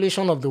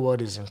population of the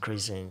world is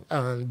increasing,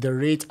 and the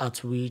rate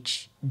at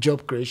which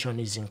job creation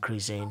is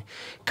increasing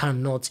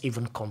cannot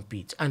even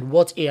compete. And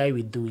what AI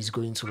will do is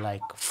going to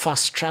like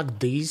fast track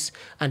this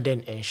and then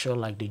ensure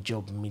like the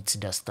job meets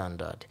the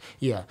standard.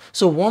 Yeah.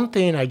 So one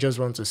thing I just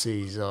want to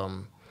say is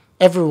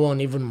everyone,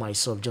 even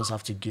myself, just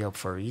have to gear up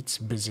for it,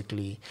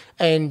 basically.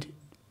 And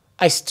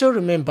I still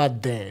remember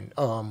then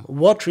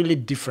what really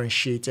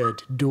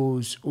differentiated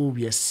those who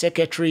were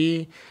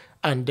secretary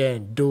and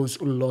then those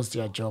who lost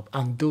their job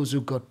and those who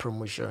got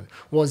promotion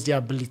was the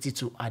ability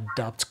to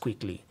adapt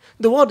quickly.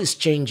 The world is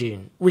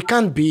changing. We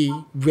can't be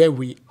where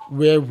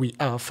we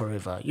are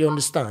forever. You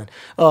understand?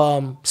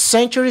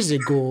 Centuries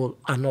ago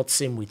are not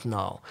same with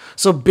now.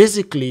 So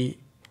basically,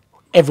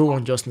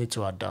 everyone just need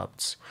to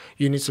adapt.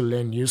 You need to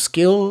learn new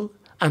skill,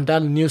 and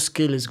that new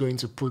skill is going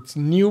to put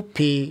new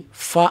pay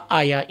far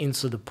higher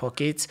into the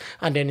pockets,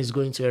 and then it's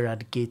going to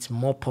eradicate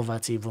more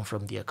poverty even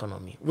from the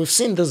economy. We've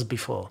seen this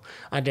before,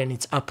 and then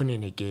it's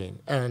happening again.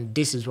 And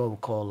this is what we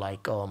call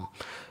like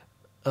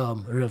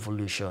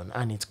revolution,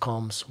 and it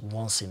comes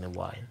once in a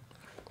while.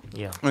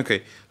 Yeah.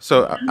 Okay,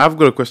 so I've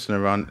got a question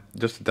around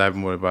just to dive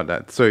more about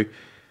that. So,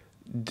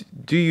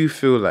 do you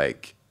feel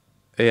like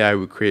AI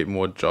will create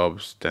more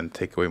jobs than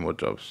take away more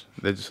jobs?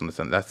 Let's just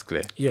understand that's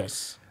clear.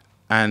 Yes.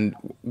 And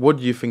what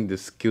do you think the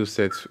skill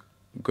sets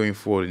going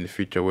forward in the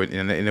future, when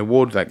in a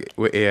world like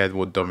where AI is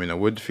more dominant,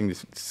 what do you think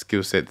the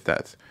skill sets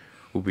that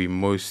will be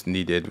most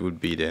needed would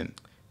be then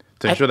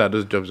to ensure that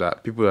those jobs are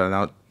people are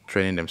now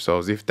training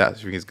themselves if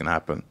that's is going to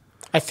happen?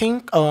 I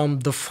think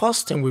the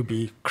first thing will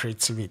be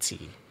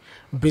creativity.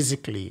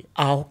 Basically,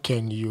 how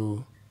can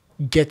you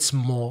get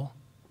more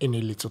in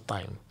a little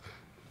time?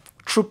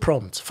 Through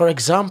prompts. For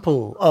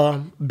example,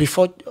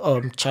 before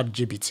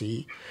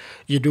ChatGPT,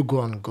 you do go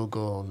on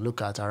Google,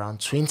 look at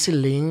around 20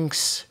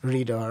 links,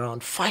 read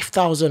around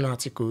 5,000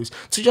 articles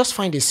to just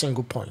find a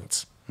single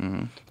point.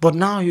 But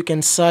now you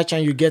can search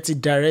and you get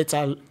it direct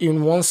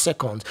in 1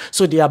 second.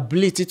 So the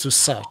ability to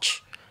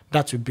search,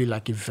 that would be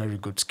like a very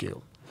good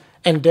skill.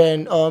 And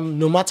then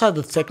no matter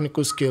the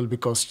technical skill,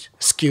 because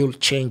skill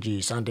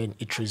changes and then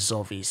it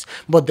resolves.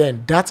 But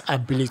then that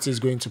ability is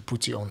going to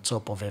put you on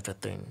top of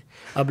everything.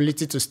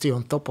 Ability to stay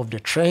on top of the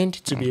trend,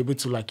 to be able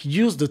to like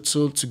use the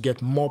tool to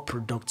get more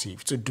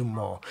productive, to do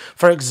more.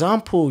 For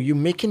example, you're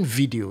making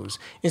videos.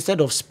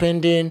 Instead of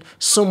spending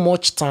so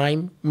much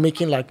time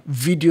making like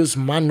videos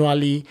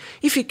manually,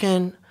 if you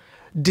can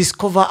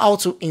discover how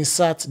to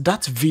insert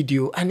that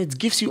video and it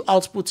gives you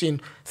output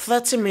in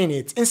 30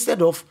 minutes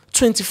instead of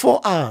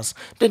 24 hours,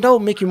 then that will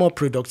make you more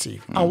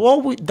productive. And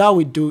what that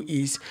will do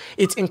is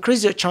it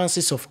increase your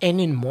chances of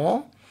earning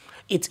more,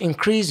 it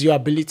increase your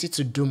ability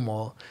to do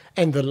more,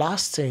 and the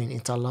last thing,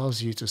 it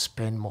allows you to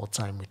spend more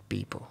time with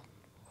people.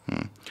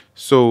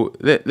 So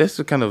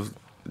let's kind of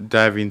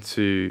dive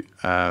into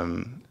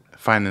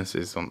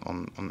finances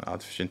on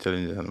artificial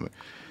intelligence.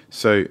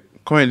 So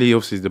currently,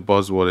 obviously, the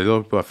buzzword. A lot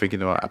of people are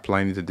thinking about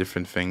applying it to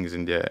different things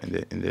in their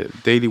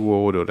daily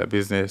world or their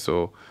business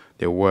or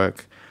their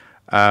work.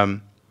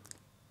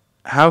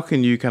 How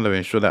can you kind of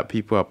ensure that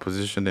people are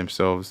positioning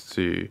themselves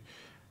to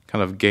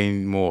kind of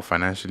gain more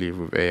financially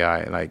with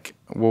AI? Like,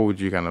 what would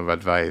you kind of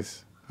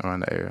advise around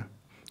that area?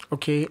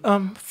 Okay,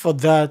 for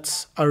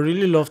that, I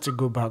really love to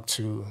go back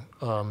to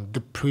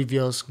the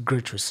previous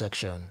Great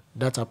Recession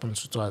that happened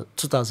in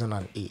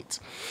 2008.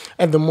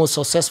 And the most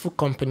successful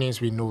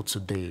companies we know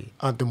today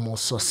are the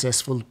most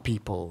successful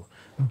people,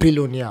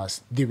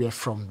 billionaires, they were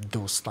from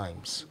those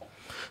times.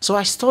 So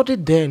I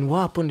studied then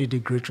what happened in the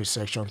Great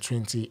Recession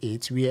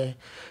 2008, where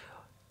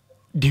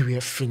there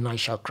were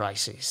financial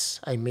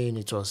crisis. I mean,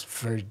 it was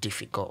very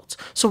difficult.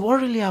 So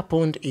what really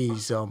happened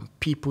is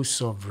people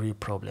solved real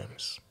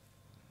problems.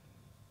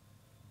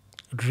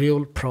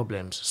 Real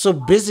problems. So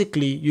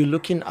basically, you're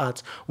looking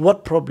at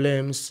what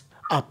problems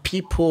are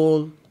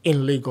people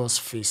in Lagos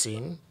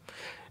facing.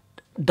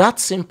 That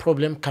same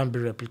problem can be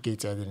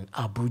replicated in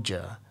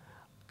Abuja,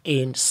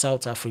 in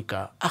South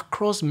Africa,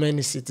 across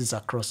many cities,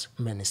 across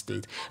many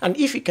states. And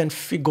if you can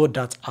figure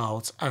that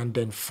out and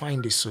then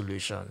find a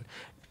solution,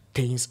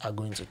 things are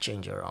going to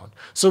change around.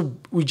 So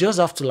we just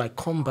have to like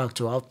come back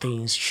to how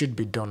things should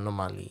be done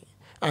normally.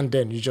 And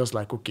then you just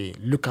like, okay,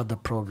 look at the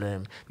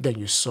problem, then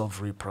you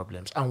solve real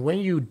problems. And when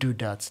you do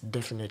that,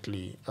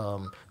 definitely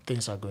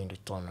things are going to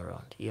turn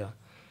around. Yeah.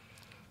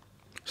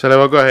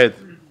 Salewa, go ahead.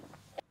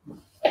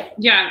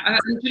 Yeah,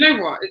 and you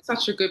know what? It's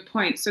such a good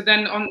point. So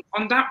then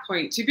on that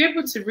point, to be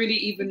able to really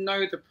even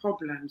know the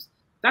problems,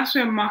 that's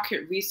where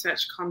market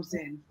research comes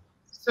in.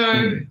 So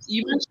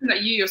you mentioned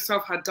that you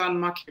yourself had done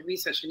market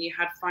research and you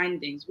had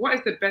findings. What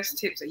is the best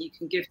tips that you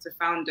can give to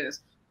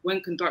founders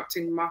when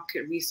conducting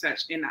market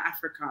research in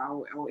Africa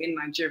or in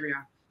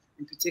Nigeria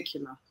in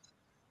particular?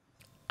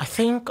 I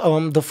think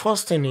the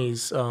first thing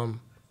is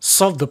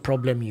solve the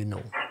problem you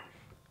know.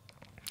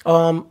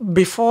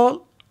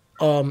 Before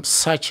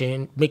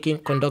searching,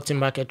 conducting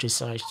market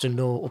research to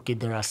know, okay,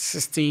 there are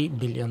 60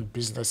 billion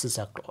businesses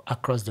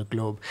across the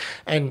globe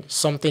and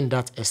something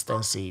that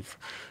extensive.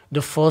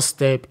 The first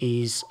step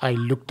is I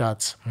looked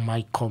at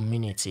my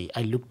community.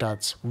 I looked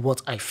at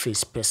what I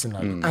face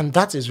personally. And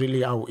that is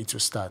really how it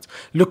will start.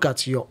 Look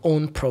at your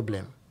own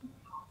problem.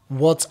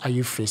 What are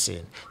you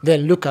facing?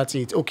 Then look at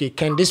it. Okay,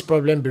 can this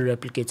problem be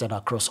replicated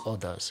across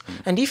others?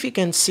 And if you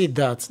can see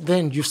that,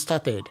 then you've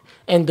started.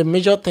 And the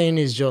major thing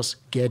is just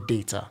get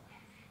data.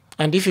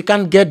 And if you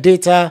can't get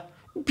data,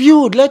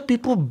 build, let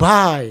people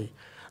buy.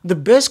 The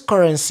best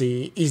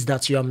currency is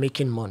that you are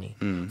making money.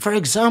 For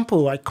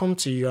example, I come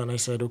to you and I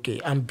said,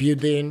 okay, I'm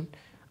building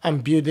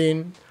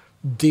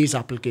this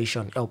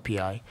application,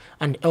 LPI,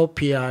 and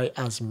LPI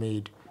has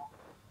made,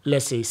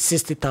 let's say,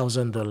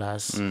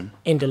 $60,000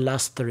 in the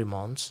last 3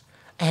 months,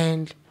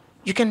 and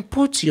you can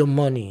put your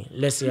money,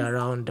 let's say,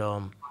 around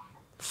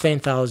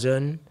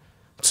 10,000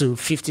 to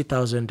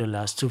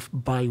 $50,000 to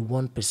buy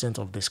 1%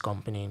 of this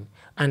company,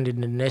 and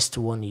in the next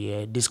 1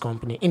 year, this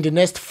company, in the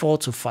next 4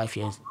 to 5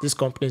 years, this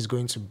company is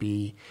going to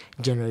be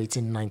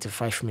generating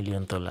 $95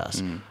 million.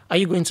 Are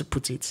you going to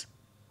put it?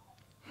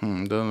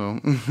 Don't know.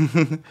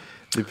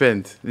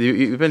 Depends.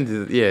 It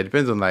depends. Yeah, it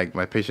depends on like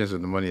my patience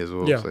with the money as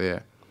well. Yeah. So yeah.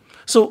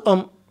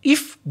 So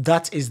if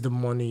that is the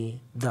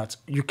money that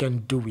you can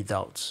do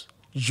without,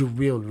 you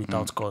will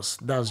without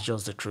cost. That's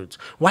just the truth.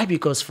 Why?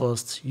 Because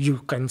first, you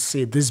can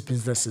say this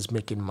business is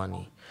making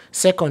money.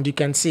 Second, you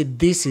can say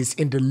this is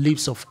in the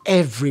lips of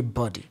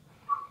everybody.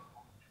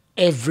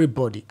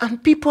 Everybody.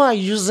 And people are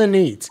using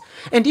it.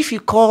 And if you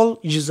call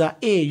user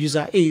A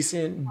is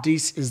saying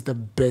this is the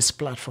best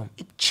platform.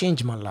 It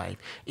changed my life.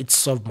 It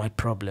solved my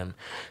problem.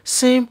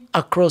 Same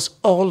across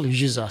all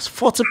users.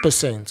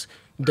 40%.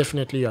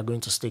 Definitely you are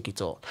going to stake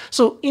it all.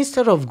 So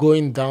instead of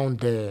going down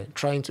there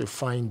trying to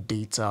find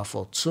data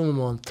for 2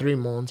 months, 3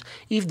 months,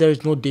 if there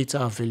is no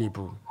data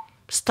available,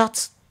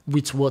 start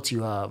with what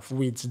you have,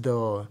 with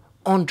the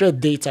 100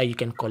 data you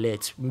can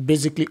collect,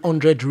 basically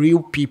 100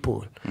 real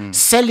people.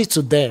 Sell it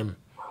to them,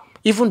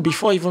 even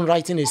before even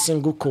writing a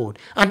single code.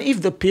 And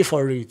if they pay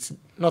for it,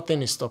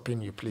 nothing is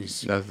stopping you,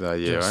 please. That's the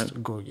idea, Just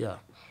right? go, yeah.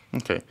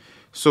 Okay.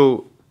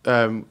 So,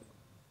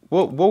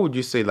 what would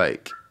you say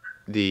like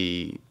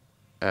the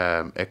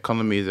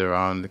economies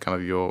around kind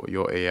of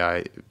your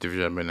AI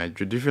division in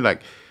Nigeria? Do you feel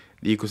like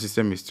the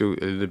ecosystem is still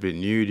a little bit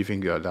new? Do you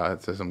think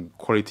there's some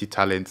quality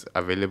talent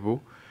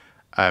available?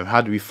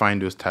 How do we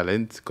find those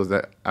talents?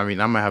 Because I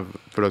mean, I might have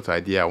a product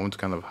idea. I want to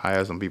kind of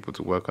hire some people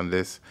to work on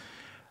this.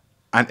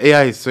 And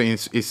AI is so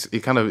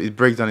it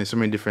breaks down in so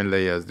many different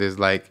layers. There's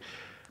like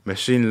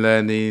machine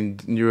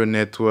learning, neural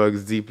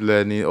networks, deep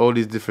learning, all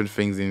these different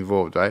things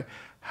involved, right?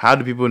 How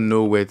do people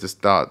know where to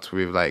start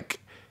with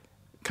like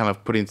kind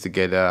of putting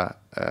together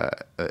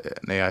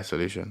an AI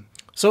solution?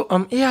 So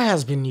AI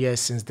has been here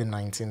since the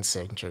 19th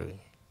century.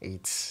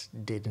 It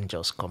didn't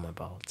just come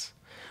about.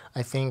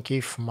 I think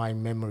if my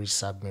memory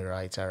serves me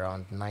right,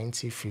 around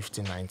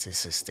 1950,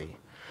 1960,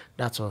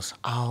 that was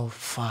how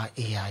far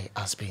AI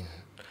has been.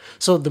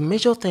 So the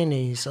major thing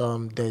is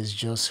there's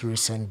just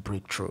recent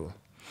breakthrough.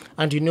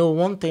 And you know,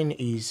 one thing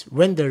is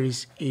when there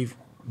is a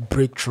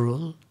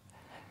breakthrough,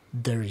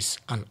 there is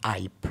an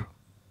hype.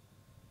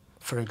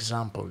 For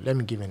example, let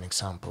me give an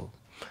example.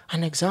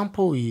 An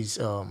example is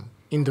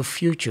in the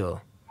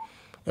future,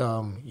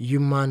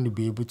 human will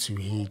be able to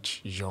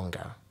age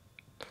younger.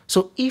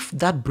 So if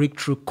that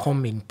breakthrough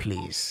come in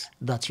place,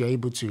 that you're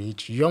able to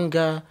age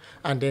younger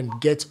and then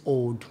get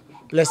old,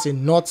 let's say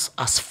not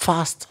as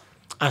fast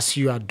as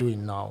you are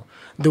doing now,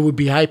 there will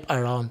be hype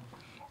around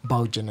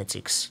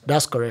biogenetics.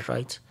 That's correct,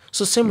 right?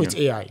 So same with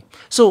AI.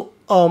 So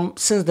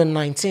since the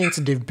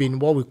 19th, they've been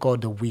what we call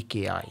the weak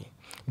AI.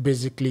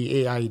 Basically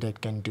AI that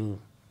can do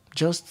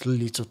just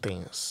little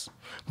things.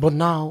 But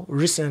now,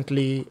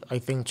 recently, I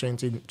think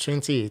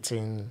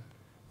 2018,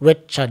 when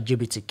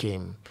ChatGPT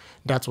came,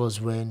 that was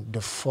when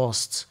the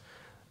first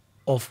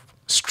of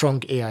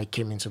strong AI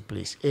came into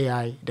place.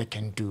 AI that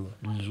can do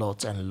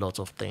lots and lots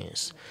of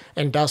things.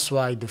 And that's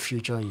why the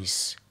future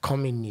is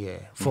coming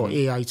here for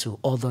AI to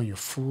order your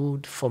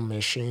food, for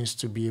machines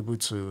to be able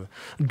to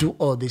do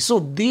all this. So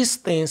these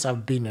things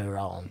have been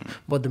around.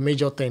 But the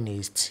major thing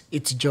is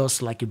it's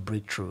just like a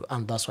breakthrough.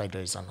 And that's why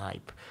there is an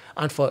hype.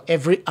 And for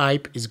every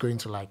hype, it's going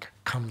to like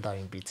calm down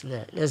a bit.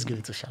 Let's give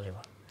it to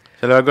Salewa.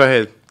 Salewa, go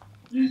ahead.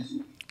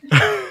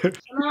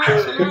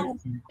 Shalom.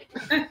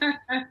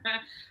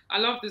 I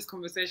love this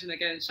conversation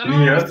again.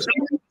 Shalom. Yes.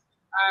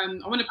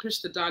 I want to push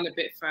the dial a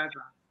bit further.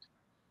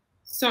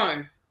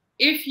 So,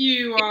 if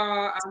you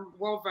are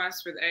well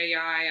versed with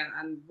AI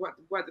and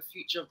what the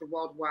future of the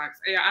world works,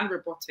 AI and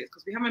robotics,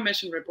 because we haven't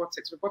mentioned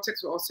robotics.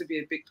 Robotics will also be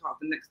a big part of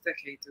the next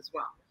decade as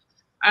well.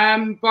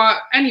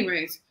 But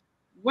anyways,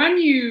 when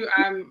you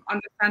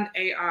understand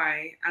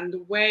AI and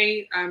the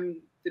way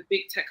the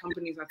big tech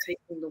companies are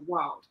taking the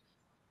world,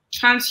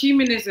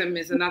 transhumanism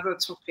is another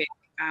topic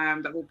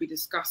that we'll be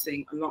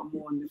discussing a lot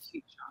more in the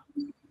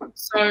future.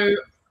 So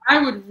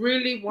I would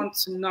really want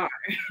to know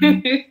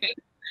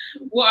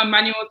what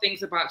Emmanuel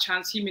thinks about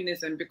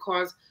transhumanism,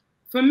 because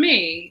for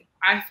me,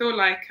 I feel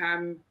like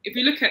if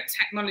you look at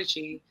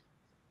technology,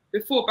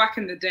 before, back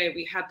in the day,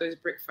 we had those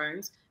brick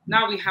phones.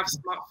 Now we have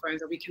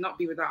smartphones, and we cannot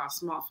be without our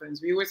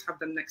smartphones. We always have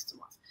them next to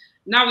us.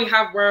 Now we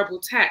have wearable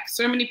tech.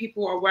 So many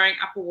people are wearing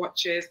Apple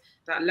Watches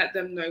that let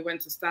them know when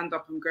to stand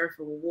up and go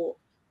for a walk,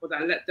 or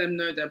that let them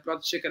know their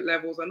blood sugar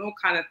levels and all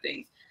kind of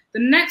things. The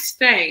next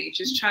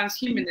stage is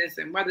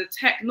transhumanism, where the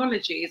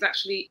technology is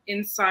actually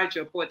inside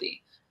your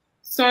body.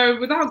 So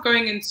without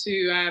going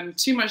into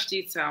too much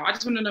detail, I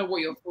just want to know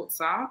what your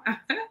thoughts are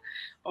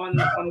on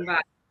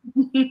that.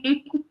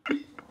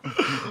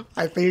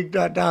 I think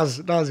that's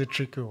a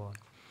tricky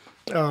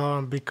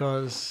one,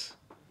 because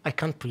I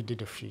can't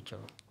predict the future.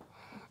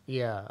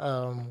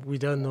 Yeah, we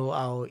don't know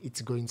how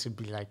it's going to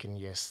be like in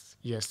years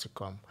to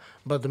come.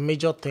 But the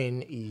major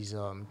thing is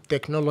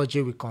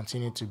technology will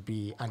continue to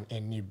be an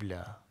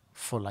enabler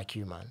for like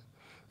human,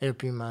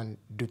 help human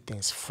do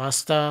things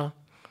faster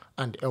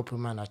and help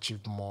human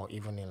achieve more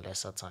even in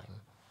lesser time.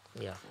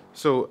 Yeah.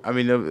 So, I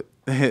mean,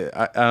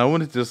 I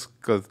wanted to just,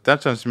 because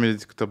that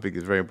transhumanism topic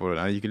is very important,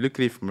 and you can look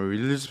at it from a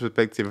religious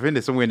perspective. I think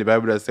there's somewhere in the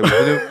Bible that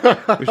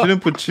says we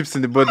shouldn't put chips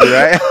in the body,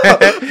 right?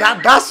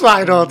 That's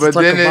why I don't talk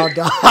about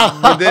that.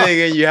 But then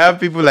again, you have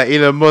people like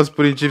Elon Musk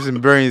putting chips in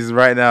brains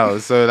right now.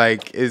 So,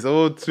 like, it's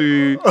all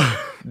two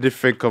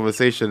different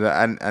conversation,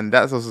 and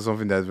that's also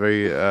something that's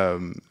very,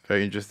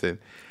 very interesting.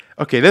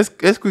 Okay, let's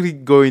quickly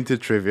go into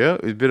trivia.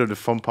 It's a bit of the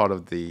fun part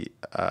of the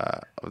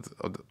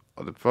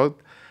pod.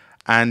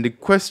 And the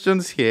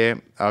questions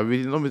here are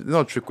really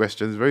not trick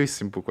questions, very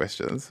simple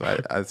questions. Right?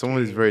 As someone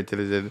who's very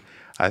intelligent,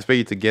 I expect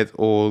you to get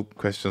all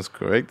questions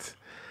correct.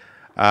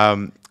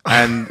 And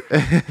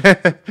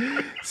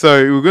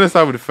so we're going to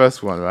start with the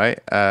first one, right?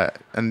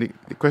 And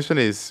the question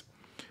is,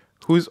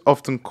 who's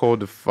often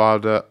called the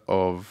father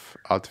of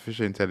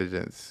artificial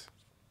intelligence?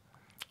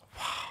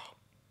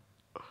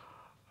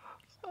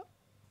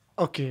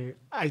 Okay,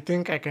 I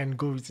think I can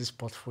go with his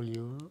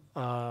portfolio.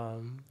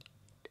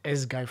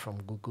 S guy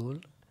from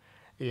Google.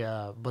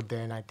 Yeah, but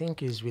then I think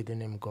he's with the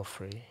name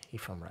Godfrey,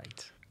 if I'm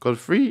right.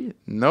 Godfrey?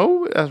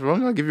 No, that's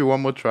wrong. I'll give you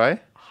one more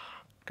try.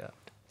 God,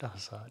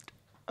 that's hard.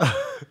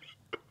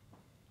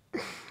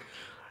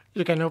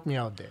 You can help me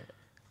out there.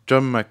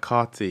 John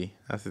McCarthy.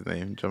 That's his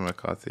name, John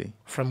McCarthy.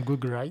 From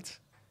Google, right?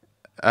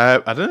 I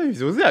don't know if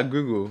was he at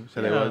Google.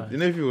 Yeah. You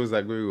know if he was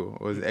at Google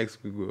or was an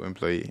ex-Google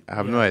employee? I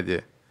have no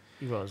idea.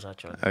 He was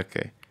actually.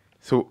 Okay.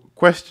 So,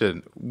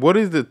 question: what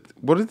is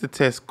the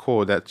test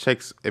called that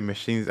checks a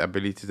machine's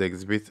ability to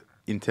exhibit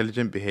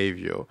intelligent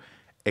behavior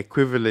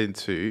equivalent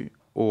to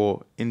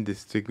or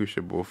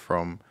indistinguishable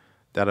from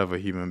that of a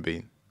human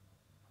being?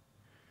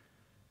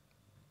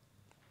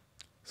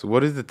 So,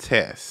 what is the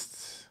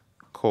test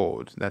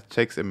called that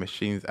checks a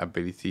machine's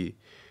ability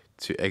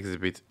to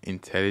exhibit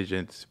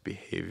intelligent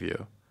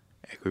behavior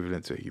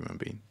equivalent to a human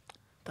being?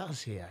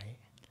 That's AI.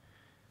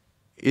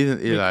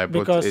 Isn't Eli,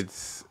 but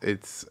it's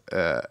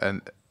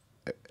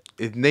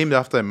named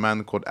after a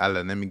man called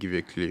Alan. Let me give you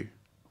a clue.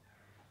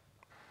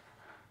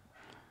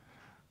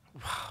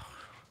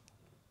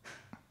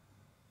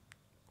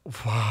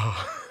 Wow.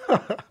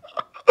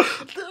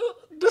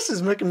 This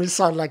is making me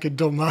sound like a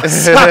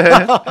dumbass.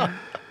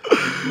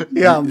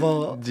 Yeah,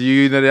 but Do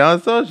you know the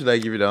answer? Or should I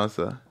give you the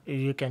answer?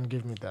 you can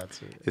give me that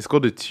too. It's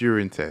called the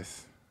Turing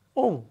test.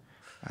 Oh,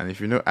 And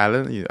if you know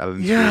Alan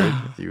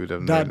Turing, you would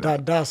have known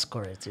that. That's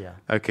correct, yeah.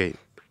 Okay.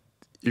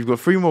 You've got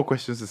 3 more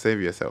questions to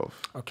save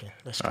yourself. Okay,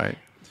 let's go. All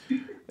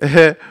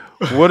right.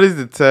 What is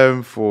the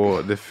term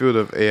for the field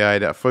of AI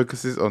that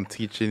focuses on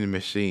teaching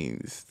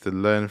machines to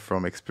learn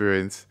from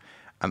experience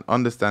and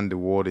understand the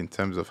world in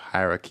terms of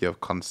hierarchy of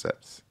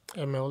concepts?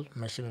 ML,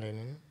 machine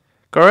learning.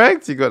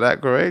 Correct. You got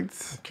that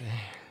correct. Okay.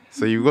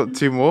 So you've got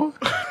 2 more.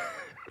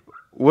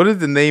 What is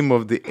the name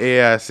of the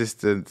AI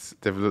assistant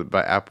developed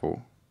by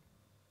Apple?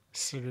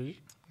 Siri.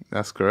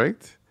 That's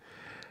correct.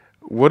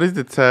 What is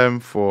the term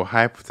for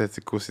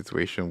hypothetical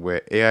situation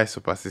where AI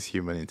surpasses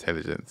human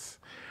intelligence,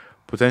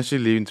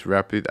 potentially leading to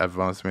rapid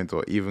advancement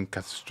or even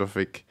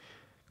catastrophic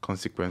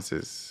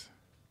consequences?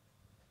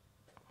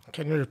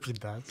 Can you repeat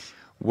that?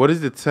 What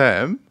is the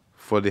term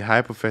for the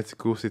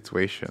hypothetical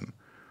situation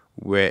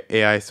where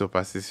AI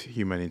surpasses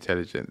human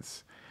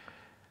intelligence,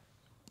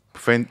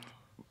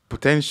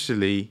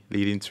 potentially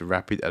leading to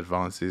rapid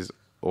advances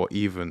or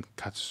even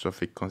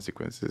catastrophic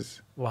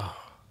consequences? Wow.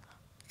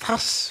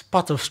 That's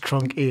part of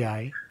strong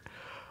AI.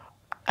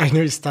 I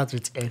know it starts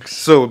with X.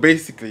 So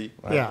basically,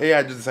 Yeah.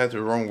 AI just decided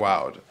to run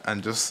wild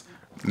and just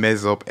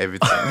mess up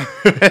everything.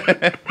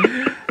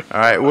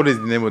 All right, what is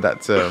the name of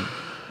that term?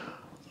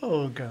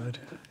 Oh, God.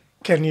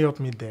 Can you help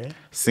me there?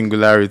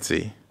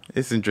 Singularity.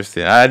 It's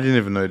interesting. I didn't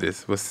even know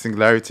this, but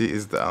singularity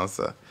is the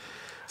answer.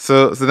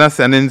 So that's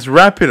it. And then to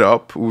wrap it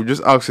up, we'll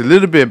just ask a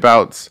little bit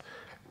about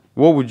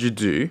what would you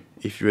do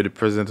if you were the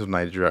president of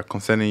Nigeria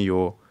concerning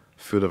your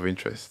field of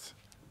interest.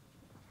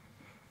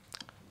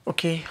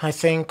 Okay, I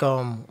think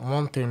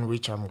one thing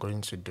which I'm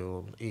going to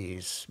do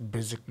is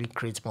basically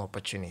create more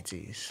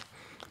opportunities.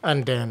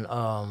 And then,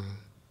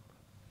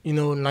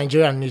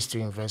 Nigeria needs to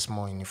invest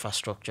more in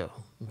infrastructure,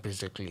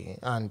 basically.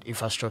 And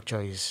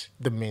infrastructure is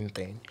the main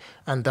thing.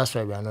 And that's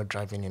why we are not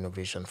driving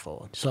innovation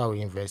forward. So I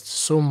will invest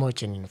so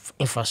much in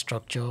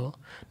infrastructure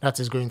that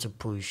is going to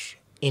push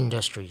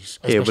industries,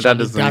 Yeah, especially but that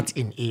doesn't that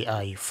in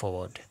AI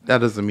forward. that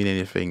doesn't mean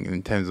anything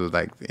in terms of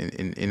like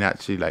in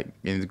actually like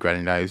in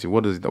granularity.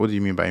 What do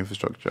you mean by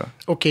infrastructure?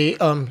 Okay,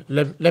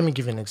 let me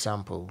give you an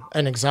example.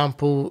 An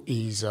example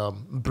is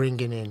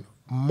bringing in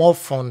more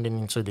funding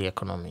into the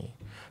economy,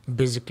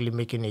 basically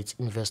making it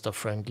investor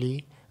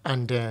friendly,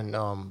 and then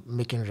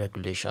making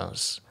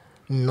regulations,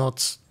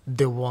 not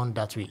the one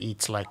that we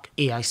eat like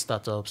AI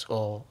startups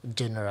or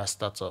general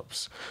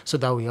startups, so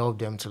that we help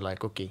them to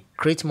like, okay,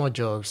 create more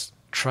jobs,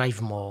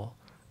 thrive more,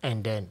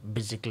 and then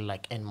basically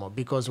like earn more.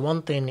 Because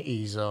one thing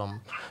is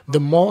the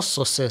more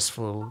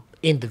successful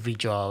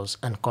individuals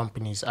and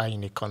companies are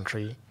in a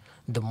country,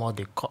 the more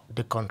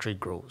the country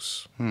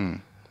grows.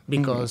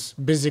 Because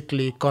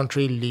basically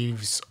country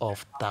lives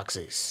off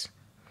taxes.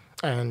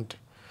 And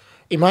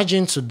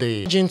imagine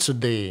today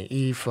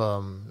if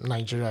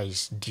Nigeria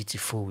is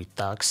dutiful with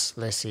tax,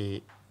 let's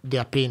say they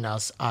are paying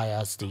as high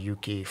as the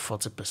UK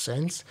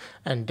 40%,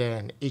 and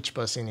then each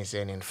person is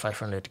earning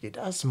 500K.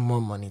 That's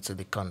more money to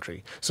the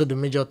country. So the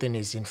major thing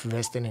is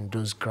investing in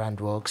those grand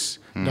works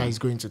that is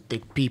going to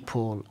take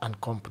people and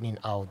company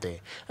out there.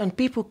 And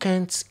people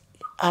can't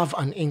have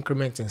an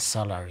increment in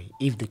salary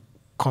if the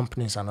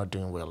companies are not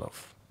doing well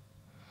off.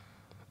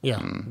 Yeah,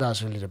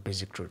 that's really the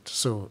basic truth.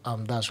 So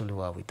that's really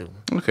what we do.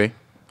 Okay,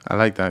 I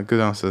like that.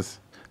 Good answers.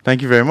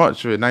 Thank you very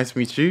much. Nice to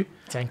meet you.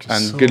 Thank you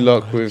And so good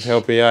luck much. with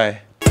Help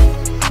AI.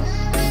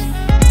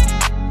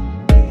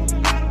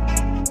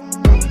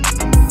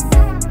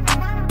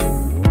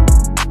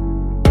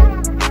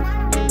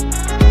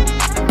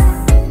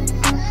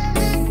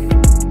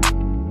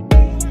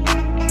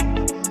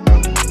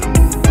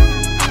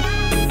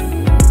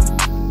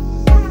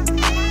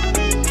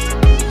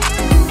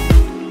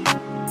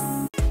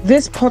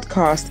 This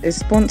podcast is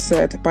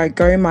sponsored by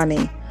Go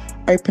Money.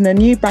 Open a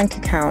new bank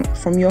account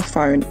from your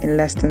phone in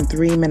less than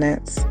 3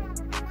 minutes.